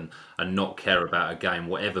turn up and not care about a game,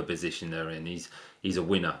 whatever position they're in. He's a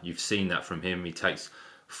winner. You've seen that from him. He takes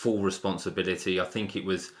full responsibility. I think it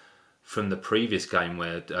was from the previous game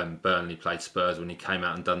where Burnley played Spurs, when he came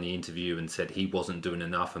out and done the interview and said he wasn't doing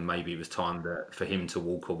enough and maybe it was time for him to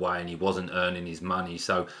walk away and he wasn't earning his money.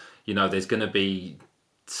 So, there's going to be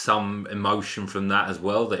some emotion from that as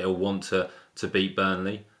well, that he'll want to beat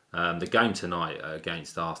Burnley. The game tonight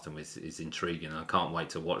against Arsenal is intriguing. I can't wait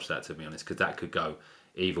to watch that, to be honest, because that could go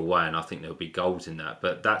either way, and I think there'll be goals in that.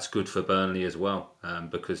 But that's good for Burnley as well,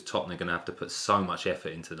 because Tottenham are going to have to put so much effort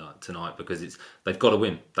into tonight, because they've got to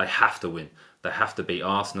win. They have to win. They have to beat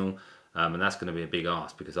Arsenal, and that's going to be a big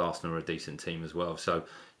ask, because Arsenal are a decent team as well. So,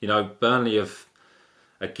 Burnley have,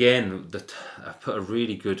 again, put a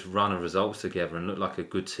really good run of results together and look like a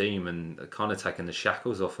good team, and kind of taken the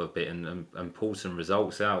shackles off a bit and pulled some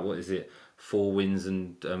results out. What is it? 4 wins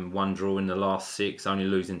and 1 draw in the last 6, only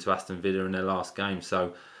losing to Aston Villa in their last game.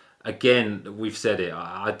 So, again, we've said it.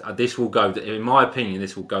 This will go, in my opinion,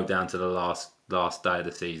 this will go down to the last day of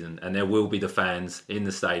the season, and there will be the fans in the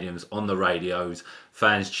stadiums, on the radios,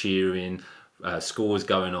 fans cheering, scores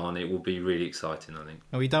going on. It will be really exciting, I think.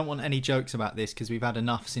 Now, we don't want any jokes about this because we've had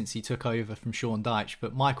enough since he took over from Sean Dyche,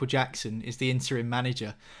 but Michael Jackson is the interim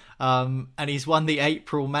manager. And he's won the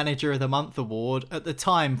April Manager of the Month award. At the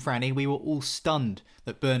time, Franny, we were all stunned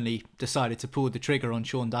that Burnley decided to pull the trigger on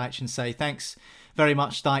Sean Dyche and say, thanks very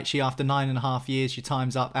much, Dyche. After 9.5 years, your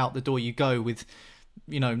time's up, out the door you go, with,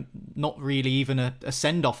 not really even a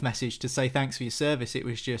send-off message to say thanks for your service. It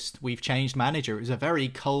was just, we've changed manager. It was a very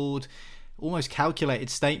cold, almost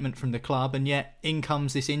calculated statement from the club, and yet in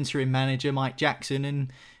comes this interim manager, Mike Jackson,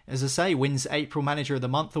 and as I say, wins April Manager of the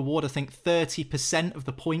Month award. I think 30% of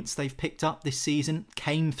the points they've picked up this season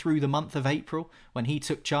came through the month of April when he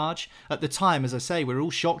took charge. At the time, as I say, we're all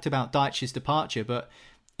shocked about Dyche's departure, but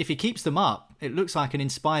if he keeps them up, it looks like an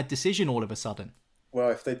inspired decision all of a sudden. Well,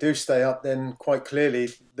 if they do stay up, then quite clearly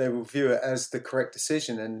they will view it as the correct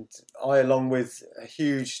decision. And I, along with a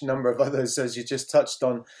huge number of others, as you just touched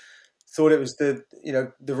on, thought it was the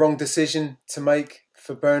wrong decision to make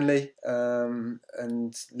for Burnley,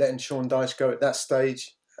 and letting Sean Dyche go at that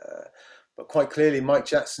stage. But quite clearly, Mike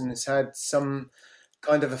Jackson has had some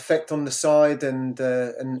kind of effect on the side and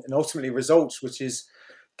ultimately results, which is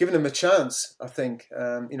given them a chance, I think.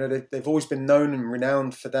 They've always been known and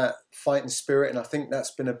renowned for that fighting spirit, and I think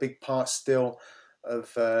that's been a big part still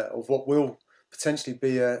of what will potentially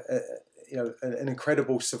be an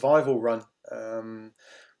incredible survival run.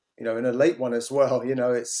 In a late one as well.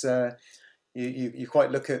 It's you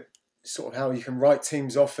quite look at sort of how you can write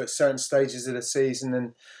teams off at certain stages of the season,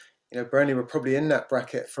 and Burnley were probably in that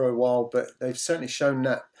bracket for a while, but they've certainly shown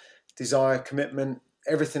that desire, commitment,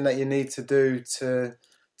 everything that you need to do to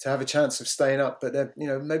have a chance of staying up. But they're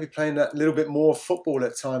maybe playing that little bit more football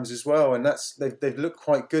at times as well, and they've looked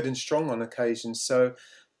quite good and strong on occasions. So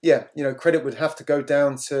yeah, credit would have to go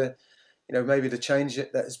down to maybe the change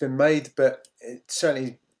that has been made, but it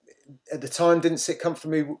certainly at the time didn't sit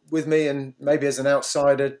comfortably with me, and maybe as an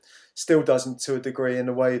outsider still doesn't to a degree in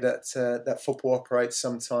the way that that football operates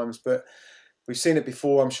sometimes. But we've seen it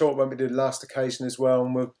before. I'm sure it won't be the last occasion as well,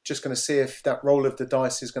 and we're just going to see if that roll of the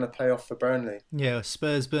dice is going to pay off for Burnley. Yeah,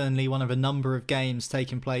 Spurs-Burnley, one of a number of games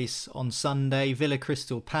taking place on Sunday. Villa,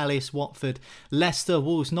 Crystal Palace, Watford, Leicester,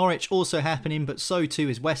 Wolves, Norwich also happening, but so too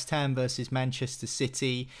is West Ham versus Manchester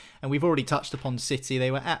City. And we've already touched upon City.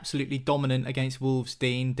 They were absolutely dominant against Wolves,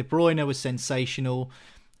 Dean. De Bruyne was sensational.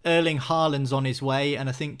 Erling Haaland's on his way, and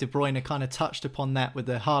I think De Bruyne kind of touched upon that with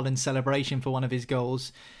the Haaland celebration for one of his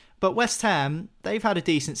goals. But West Ham, they've had a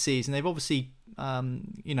decent season. They've obviously,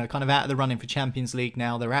 kind of out of the running for Champions League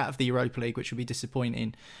now. They're out of the Europa League, which would be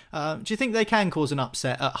disappointing. Do you think they can cause an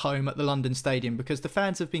upset at home at the London Stadium? Because the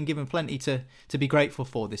fans have been given plenty to be grateful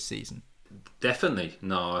for this season. Definitely.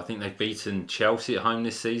 No, I think they've beaten Chelsea at home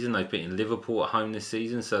this season. They've beaten Liverpool at home this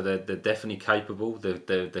season. So they're definitely capable.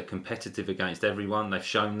 They're competitive against everyone. They've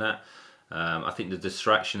shown that. I think the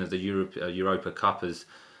distraction of the Europa Cup has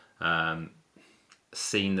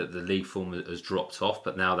seen that the league form has dropped off,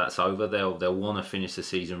 but now that's over. They'll want to finish the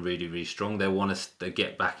season really, really strong. They want to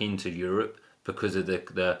get back into Europe because of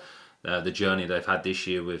the journey they've had this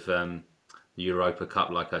year with the Europa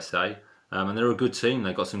Cup, like I say. And they're a good team.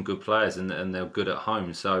 They've got some good players, and they're good at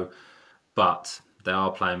home. But they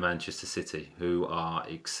are playing Manchester City, who are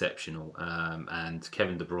exceptional. And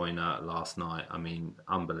Kevin De Bruyne last night, I mean,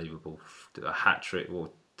 unbelievable. A hat-trick,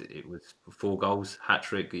 or it was 4 goals,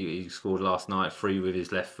 hat-trick he scored last night, 3 with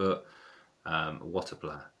his left foot. What a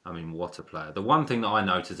player. I mean, what a player. The one thing that I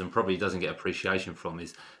noticed, and probably doesn't get appreciation from,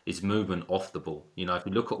 is movement off the ball. If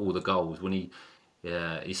you look at all the goals, when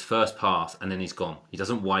his first pass and then he's gone. He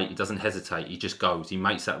doesn't wait, he doesn't hesitate, he just goes. He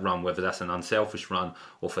makes that run, whether that's an unselfish run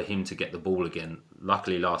or for him to get the ball again.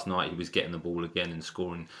 Luckily last night he was getting the ball again and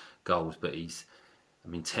scoring goals, but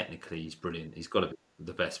technically he's brilliant. He's got to be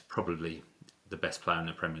probably the best player in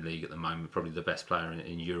the Premier League at the moment, probably the best player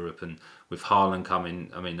in Europe. And with Haaland coming,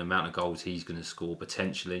 the amount of goals he's going to score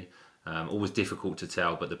potentially, always difficult to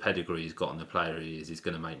tell, but the pedigree he's got and the player he is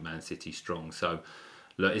going to make Man City strong. So,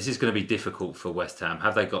 look, is this going to be difficult for West Ham?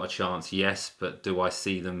 Have they got a chance? Yes, but do I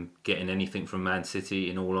see them getting anything from Man City?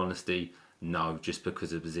 In all honesty, no, just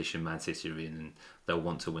because of the position Man City are in, and they'll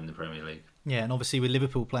want to win the Premier League. Yeah, and obviously with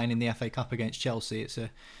Liverpool playing in the FA Cup against Chelsea, it's a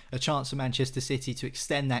chance for Manchester City to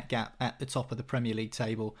extend that gap at the top of the Premier League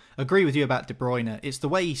table. I agree with you about De Bruyne. It's the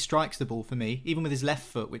way he strikes the ball for me, even with his left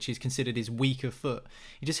foot, which is considered his weaker foot.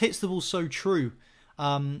 He just hits the ball so true.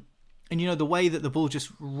 And the way that the ball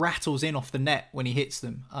just rattles in off the net when he hits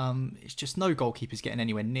them, it's just no goalkeeper's getting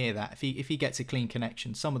anywhere near that. If he gets a clean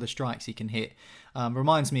connection, some of the strikes he can hit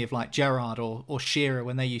reminds me of like Gerrard or Shearer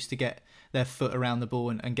when they used to get their foot around the ball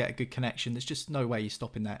and get a good connection. There's just no way you're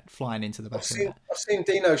stopping that flying into the back of the net. I've seen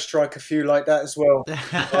Dino strike a few like that as well.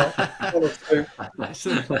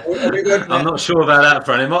 I'm not sure about that,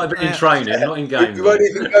 Fran. It might have been in training, not in game. You won't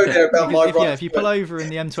even go there about my right. If you pull over in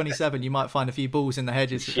the M27, you might find a few balls in the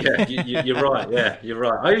hedges. Yeah, you're right. Yeah, you're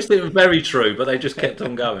right. I used to think it was very true, but they just kept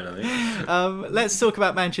on going, I think. Let's talk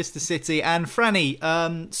about Manchester City. And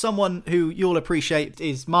Franny, someone who you'll appreciate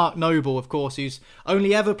is Mark Noble, of course, who's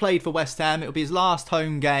only ever played for West Ham. It'll be his last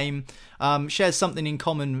home game. Shares something in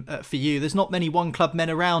common for you. There's not many one-club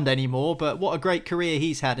men around anymore, but what a great career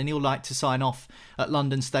he's had, and he'll like to sign off at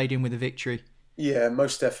London Stadium with a victory. Yeah,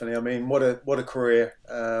 most definitely. What a career.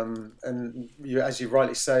 And as you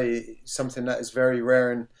rightly say, something that is very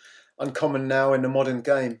rare and uncommon now in the modern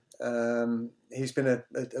game. He's been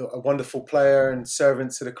a wonderful player and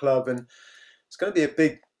servant to the club, and it's going to be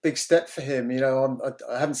a big step for him.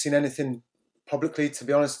 I haven't seen anything publicly, to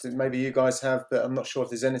be honest. Maybe you guys have, but I'm not sure if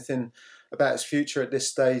there's anything about his future at this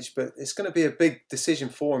stage. But it's going to be a big decision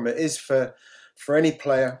for him. It is for any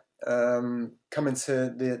player coming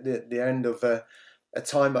to the end of a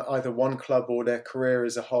time at either one club or their career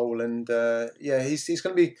as a whole. And he's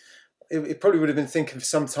going to be. He probably would have been thinking for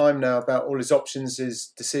some time now about all his options, his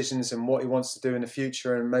decisions, and what he wants to do in the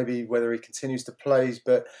future, and maybe whether he continues to play.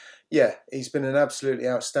 But yeah, he's been an absolutely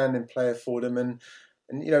outstanding player for them. And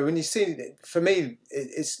when you see, for me,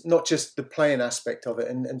 it's not just the playing aspect of it.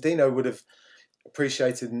 And Dino would have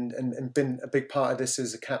appreciated and been a big part of this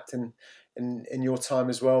as a captain in your time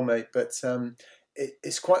as well, mate. But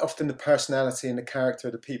it's quite often the personality and the character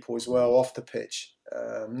of the people as well off the pitch.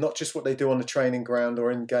 Not just what they do on the training ground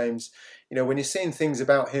or in games. When you're seeing things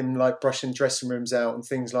about him like brushing dressing rooms out and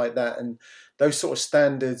things like that, and those sort of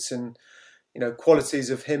standards and qualities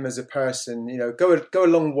of him as a person, go a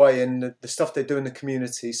long way in the stuff they do in the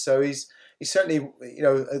community. So he's certainly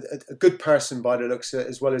a good person by the looks of it,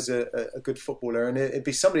 as well as a good footballer, and it'd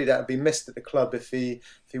be somebody that would be missed at the club if he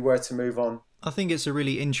were to move on. I think it's a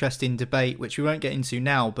really interesting debate, which we won't get into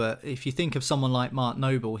now, but if you think of someone like Mark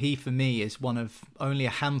Noble, he for me is one of only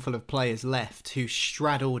a handful of players left who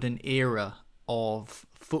straddled an era of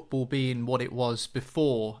football being what it was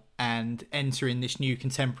before and entering this new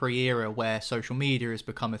contemporary era where social media has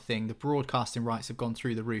become a thing. The broadcasting rights have gone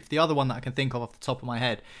through the roof. The other one that I can think of off the top of my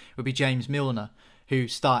head would be James Milner, who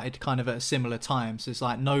started kind of at a similar time. So it's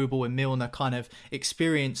like Noble and Milner kind of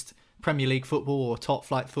experienced Premier League football or top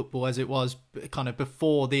flight football as it was kind of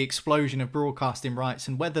before the explosion of broadcasting rights,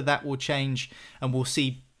 and whether that will change and we'll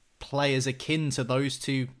see players akin to those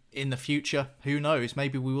two in the future, who knows?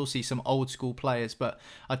 Maybe we will see some old school players, but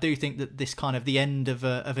I do think that this kind of the end of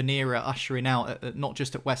an era ushering out, not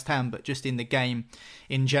just at West Ham, but just in the game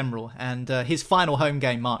in general. And his final home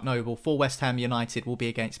game, Mark Noble, for West Ham United will be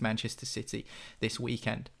against Manchester City this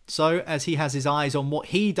weekend. So as he has his eyes on what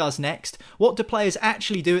he does next, what do players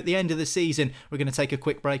actually do at the end of the season? We're going to take a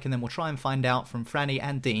quick break and then we'll try and find out from Franny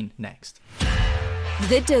and Dean next.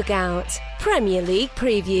 The Dugout Premier League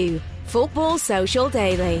Preview. Football Social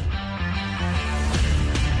Daily.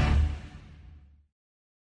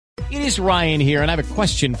 It is Ryan here, and I have a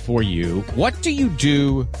question for you. What do you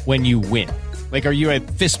do when you win? Like, are you a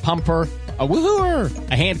fist pumper, a woohooer,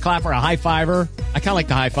 a hand clapper, a high fiver? I kind of like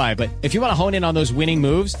the high five, but if you want to hone in on those winning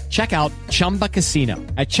moves, check out Chumba Casino.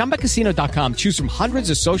 At ChumbaCasino.com, choose from hundreds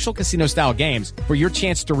of social casino-style games for your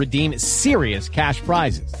chance to redeem serious cash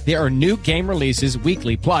prizes. There are new game releases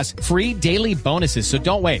weekly, plus free daily bonuses, so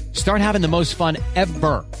don't wait. Start having the most fun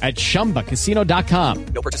ever at ChumbaCasino.com.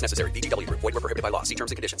 No purchase necessary. VGW. Void where prohibited by law. See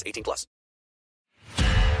terms and conditions. 18+.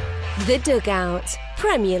 The Dugout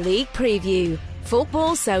Premier League Preview.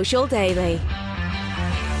 Football Social Daily.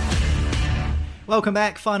 Welcome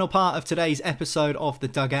back. Final part of today's episode of The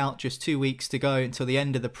Dugout. Just 2 weeks to go until the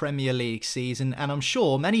end of the Premier League season, and I'm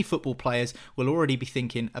sure many football players will already be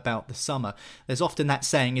thinking about the summer. There's often that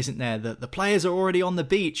saying, isn't there, that the players are already on the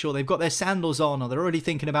beach, or they've got their sandals on, or they're already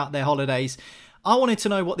thinking about their holidays. I wanted to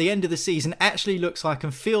know what the end of the season actually looks like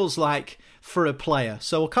and feels like for a player.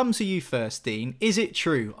 So I'll come to you first, Dean. Is it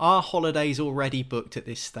true? Are holidays already booked at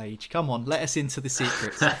this stage? Come on, let us into the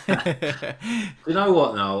secrets. You know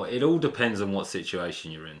what, Noel? It all depends on what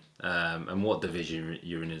situation you're in, and what division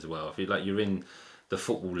you're in as well. If you're in the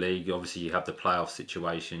Football League, obviously you have the playoff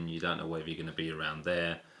situation. You don't know whether you're going to be around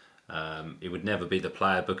there. It would never be the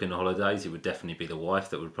player booking the holidays. It would definitely be the wife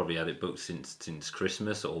that would probably had it booked since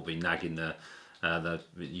Christmas, or be nagging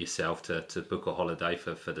yourself to book a holiday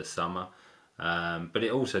for the summer. But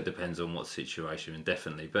it also depends on what situation, and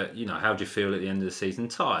definitely. But how do you feel at the end of the season?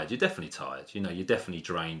 Tired. You're definitely tired. You're definitely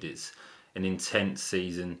drained. It's an intense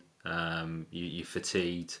season. You're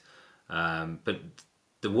fatigued. But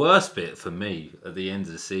the worst bit for me at the end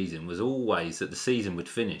of the season was always that the season would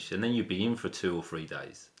finish, and then you'd be in for 2 or 3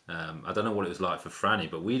 days. I don't know what it was like for Franny,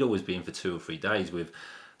 but we'd always be in for 2 or 3 days with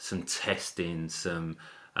some testing, some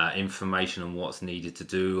information on what's needed to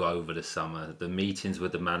do over the summer, the meetings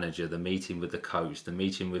with the manager, the meeting with the coach, the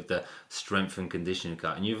meeting with the strength and conditioning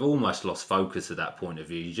coach, and you've almost lost focus at that point of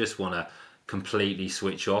view. You just want to completely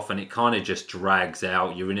switch off, and it kind of just drags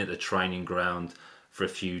out. You're in at the training ground for a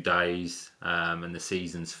few days, and the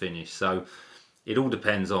season's finished. So it all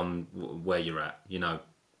depends on where you're at.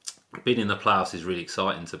 Being in the playoffs is really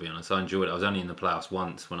exciting, to be honest. I enjoyed it. I was only in the playoffs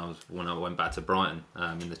once when I went back to Brighton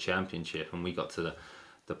in the Championship, and we got to the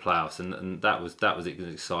playoffs, and that was an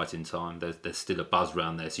exciting time. There's still a buzz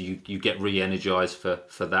around there, so you get re-energized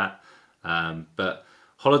for that. But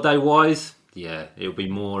holiday wise, yeah, it'll be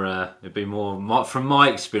more from my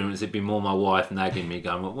experience. It'd be more my wife nagging me,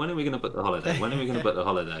 going, well, when are we going to book the holiday? When are we going to book the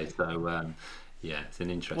holiday? So yeah, it's an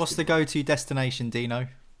interesting. What's the go-to destination, Dino?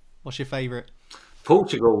 What's your favourite?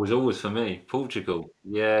 Portugal was always for me. Portugal,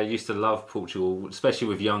 yeah, I used to love Portugal, especially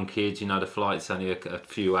with young kids. The flight's only a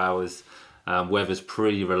few hours. Weather's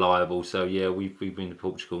pretty reliable, so yeah, we've been to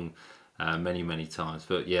Portugal many times.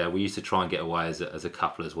 But yeah, we used to try and get away as a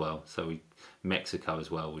couple as well. So Mexico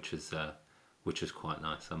as well, which was quite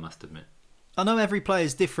nice, I must admit. I know every player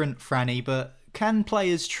is different, Franny, but can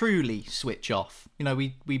players truly switch off?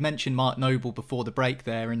 We mentioned Mark Noble before the break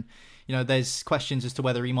there, and there's questions as to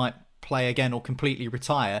whether he might play again or completely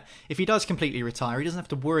retire. If he does completely retire, he doesn't have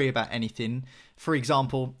to worry about anything. For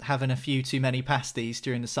example, having a few too many pasties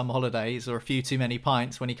during the summer holidays, or a few too many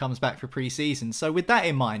pints when he comes back for pre-season. So with that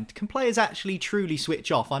in mind, can players actually truly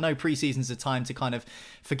switch off? I know pre-season's a time to kind of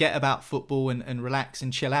forget about football and relax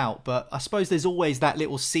and chill out, but I suppose there's always that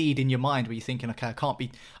little seed in your mind where you're thinking, okay, I can't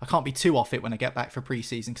be too off it when I get back for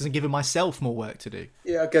pre-season because I'm giving myself more work to do.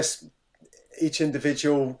 Yeah, I guess each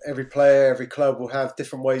individual, every player, every club will have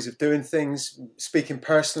different ways of doing things. Speaking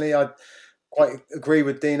personally, I quite agree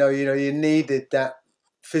with Dino. You needed that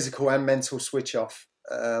physical and mental switch off.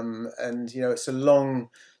 And it's a long,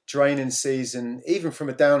 draining season, even from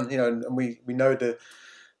a down, and we know the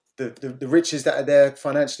riches that are there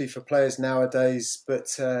financially for players nowadays.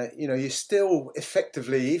 But, you're still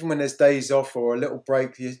effectively, even when there's days off or a little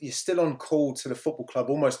break, you're still on call to the football club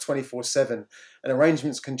almost 24/7. And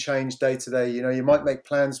arrangements can change day to day. You might make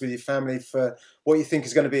plans with your family for what you think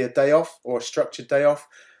is going to be a day off or a structured day off.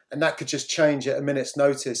 And that could just change at a minute's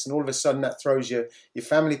notice. And all of a sudden that throws your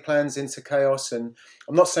family plans into chaos. And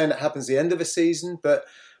I'm not saying that happens at the end of a season, but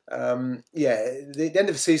the end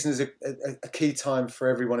of the season is a key time for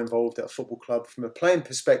everyone involved at a football club. From a playing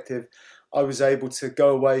perspective, I was able to go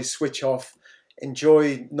away, switch off,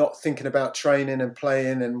 enjoy not thinking about training and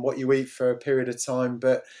playing and what you eat for a period of time.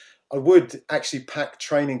 But I would actually pack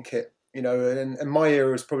training kit, and my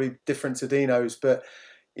era was probably different to Dino's, but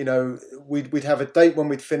we'd have a date when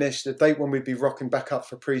we'd finish, a date when we'd be rocking back up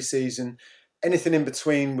for pre-season. Anything in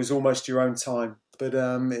between was almost your own time. But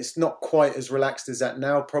it's not quite as relaxed as that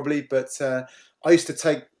now, probably. But I used to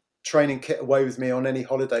take training kit away with me on any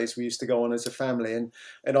holidays we used to go on as a family. And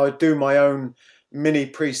I'd do my own mini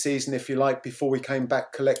pre-season, if you like, before we came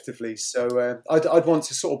back collectively. So I'd want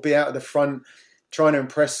to sort of be out at the front, trying to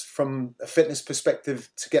impress from a fitness perspective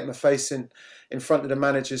to get my face in front of the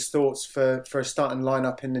manager's thoughts for a starting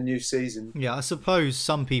lineup in the new season. Yeah, I suppose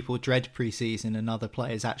some people dread pre-season and other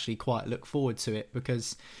players actually quite look forward to it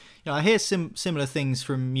because I hear similar things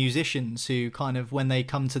from musicians who kind of, when they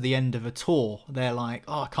come to the end of a tour, they're like,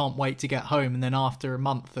 oh, I can't wait to get home. And then after a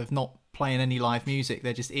month of not playing any live music,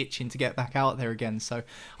 they're just itching to get back out there again. So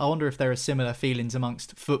I wonder if there are similar feelings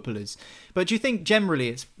amongst footballers. But do you think generally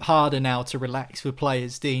it's harder now to relax for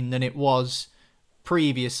players, Dean, than it was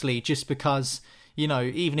previously, just because, you know,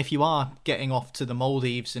 even if you are getting off to the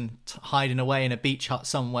Maldives and hiding away in a beach hut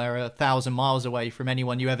somewhere 1,000 miles away from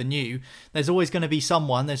anyone you ever knew, there's always going to be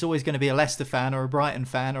someone, there's always going to be a Leicester fan or a Brighton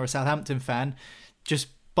fan or a Southampton fan just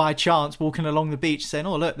by chance walking along the beach saying,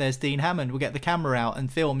 oh, look, there's Dean Hammond, we'll get the camera out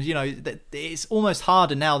and films. You know, it's almost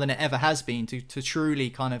harder now than it ever has been to truly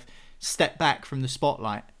kind of step back from the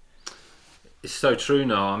spotlight. It's so true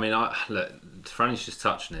now. I mean, look, Franny's just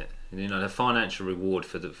touching it. You know, the financial reward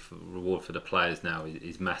for the players now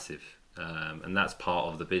is massive, and that's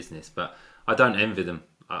part of the business. But I don't envy them.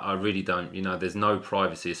 I really don't. You know, there's no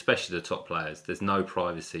privacy, especially the top players. There's no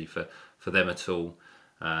privacy for them at all.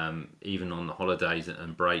 Even on the holidays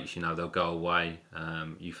and breaks, you know, they'll go away.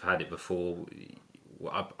 You've had it before.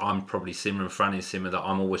 I'm probably similar, and Franny's similar, that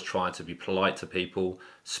I'm always trying to be polite to people,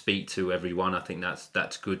 speak to everyone. I think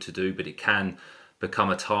that's good to do, but it can become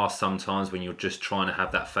a task sometimes when you're just trying to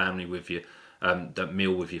have that family with you, that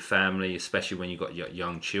meal with your family, especially when you've got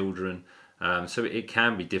young children. So it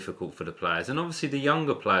can be difficult for the players, and obviously the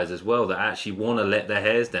younger players as well, that actually want to let their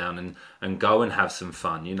hairs down and go and have some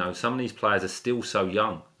fun. You know, some of these players are still so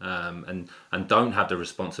young, and don't have the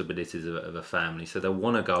responsibilities of a family, so they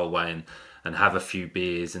want to go away and have a few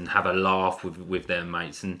beers and have a laugh with their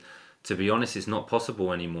mates. And to be honest, it's not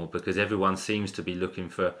possible anymore, because everyone seems to be looking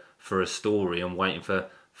for a story and waiting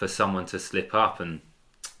for someone to slip up. And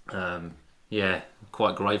yeah,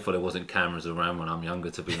 quite grateful there wasn't cameras around when I'm younger,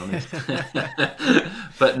 to be honest.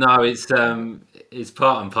 But no, it's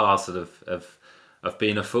part and parcel of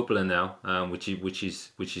being a footballer now, which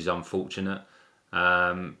is unfortunate.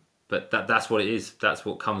 But that's what it is. That's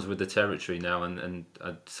what comes with the territory now, and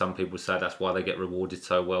some people say that's why they get rewarded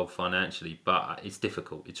so well financially. But it's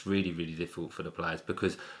difficult. It's really, really difficult for the players,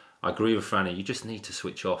 because I agree with Franny. You just need to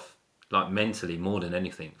switch off, like mentally more than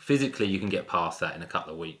anything. Physically, you can get past that in a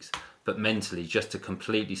couple of weeks, but mentally, just to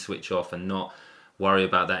completely switch off and not worry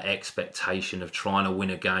about that expectation of trying to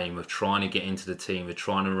win a game, of trying to get into the team, of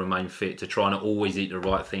trying to remain fit, to trying to always eat the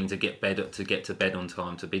right thing, to get to bed on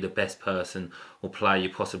time, to be the best person or player you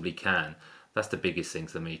possibly can. That's the biggest thing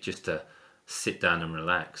for me, just to sit down and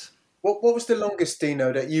relax. What was the longest,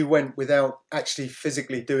 Dino, that you went without actually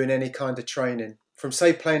physically doing any kind of training? From,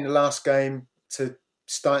 say, playing the last game to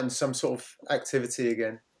starting some sort of activity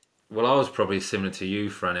again? Well, I was probably similar to you,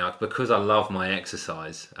 Franny. Because I love my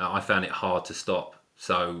exercise, I found it hard to stop.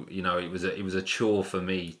 So, you know, it was a chore for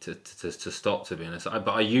me to stop, to be honest. But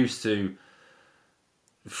I used to,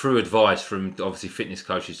 through advice from obviously fitness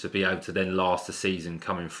coaches, to be able to then last the season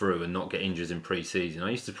coming through and not get injuries in pre-season.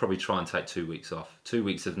 I used to probably try and take 2 weeks off, 2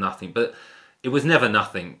 weeks of nothing. But it was never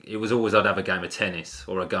nothing. It was always I'd have a game of tennis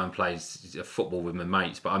or I'd go and play football with my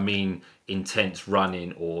mates. But I mean intense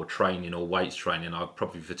running or training or weights training, I'd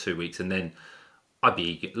probably for 2 weeks. And then I'd be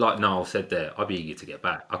eager, like Niall said there, I'd be eager to get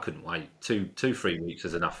back. I couldn't wait. 3 weeks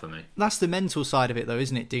is enough for me. That's the mental side of it though,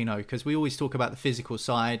 isn't it, Dino? Because we always talk about the physical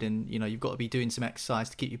side and, you know, you've got to be doing some exercise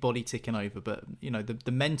to keep your body ticking over. But, you know,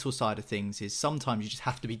 the mental side of things is sometimes you just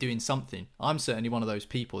have to be doing something. I'm certainly one of those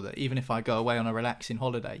people that even if I go away on a relaxing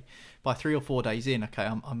holiday, by 3 or 4 days in, okay,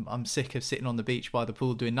 I'm sick of sitting on the beach by the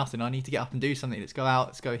pool doing nothing. I need to get up and do something. Let's go out,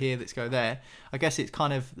 let's go here, let's go there. I guess it's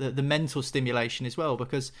kind of the mental stimulation as well,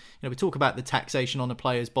 because, you know, we talk about the taxation on a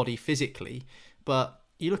player's body physically, but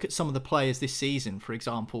you look at some of the players this season, for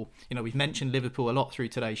example, you know, we've mentioned Liverpool a lot through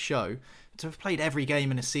today's show. To have played every game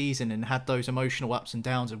in a season and had those emotional ups and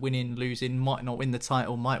downs of winning, losing, might not win the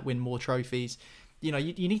title, might win more trophies. You know,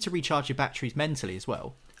 you need to recharge your batteries mentally as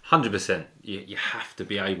well. 100%. You have to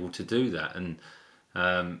be able to do that. And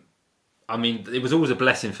I mean, it was always a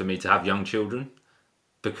blessing for me to have young children,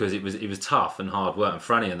 because it was tough and hard work. And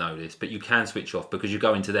Franny will know this, but you can switch off because you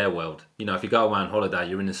go into their world. You know, if you go away on holiday,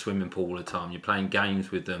 you're in the swimming pool all the time. You're playing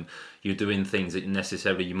games with them. You're doing things that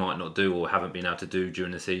necessarily you might not do or haven't been able to do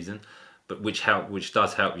during the season, but which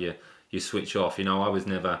does help you switch off. You know, I was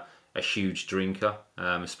never a huge drinker,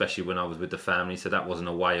 especially when I was with the family, so that wasn't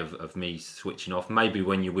a way of me switching off. Maybe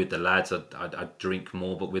when you're with the lads, I'd drink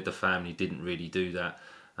more, but with the family, didn't really do that.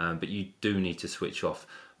 But you do need to switch off,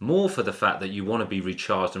 more for the fact that you want to be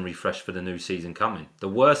recharged and refreshed for the new season coming. The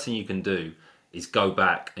worst thing you can do is go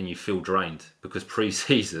back and you feel drained, because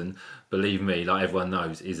pre-season, believe me, like everyone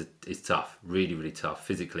knows, is tough, really, really tough,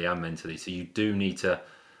 physically and mentally. So you do need to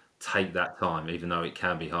take that time, even though it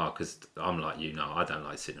can be hard, because I'm like, you know, I don't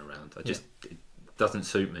like sitting around. It doesn't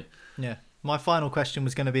suit me. Yeah. My final question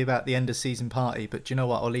was going to be about the end of season party, but do you know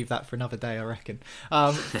what? I'll leave that for another day, I reckon.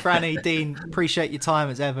 Franny, Dean, appreciate your time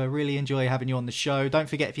as ever. Really enjoy having you on the show. Don't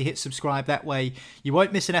forget, if you hit subscribe, that way you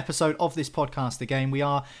won't miss an episode of this podcast again. We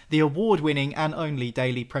are the award-winning and only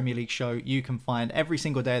daily Premier League show you can find every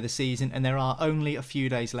single day of the season, and there are only a few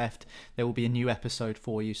days left. There will be a new episode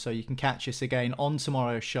for you, so you can catch us again on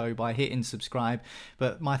tomorrow's show by hitting subscribe.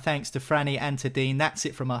 But my thanks to Franny and to Dean. That's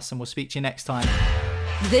it from us, and we'll speak to you next time.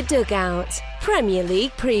 The Dugout Premier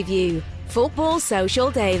League Preview. Football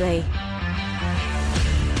Social Daily.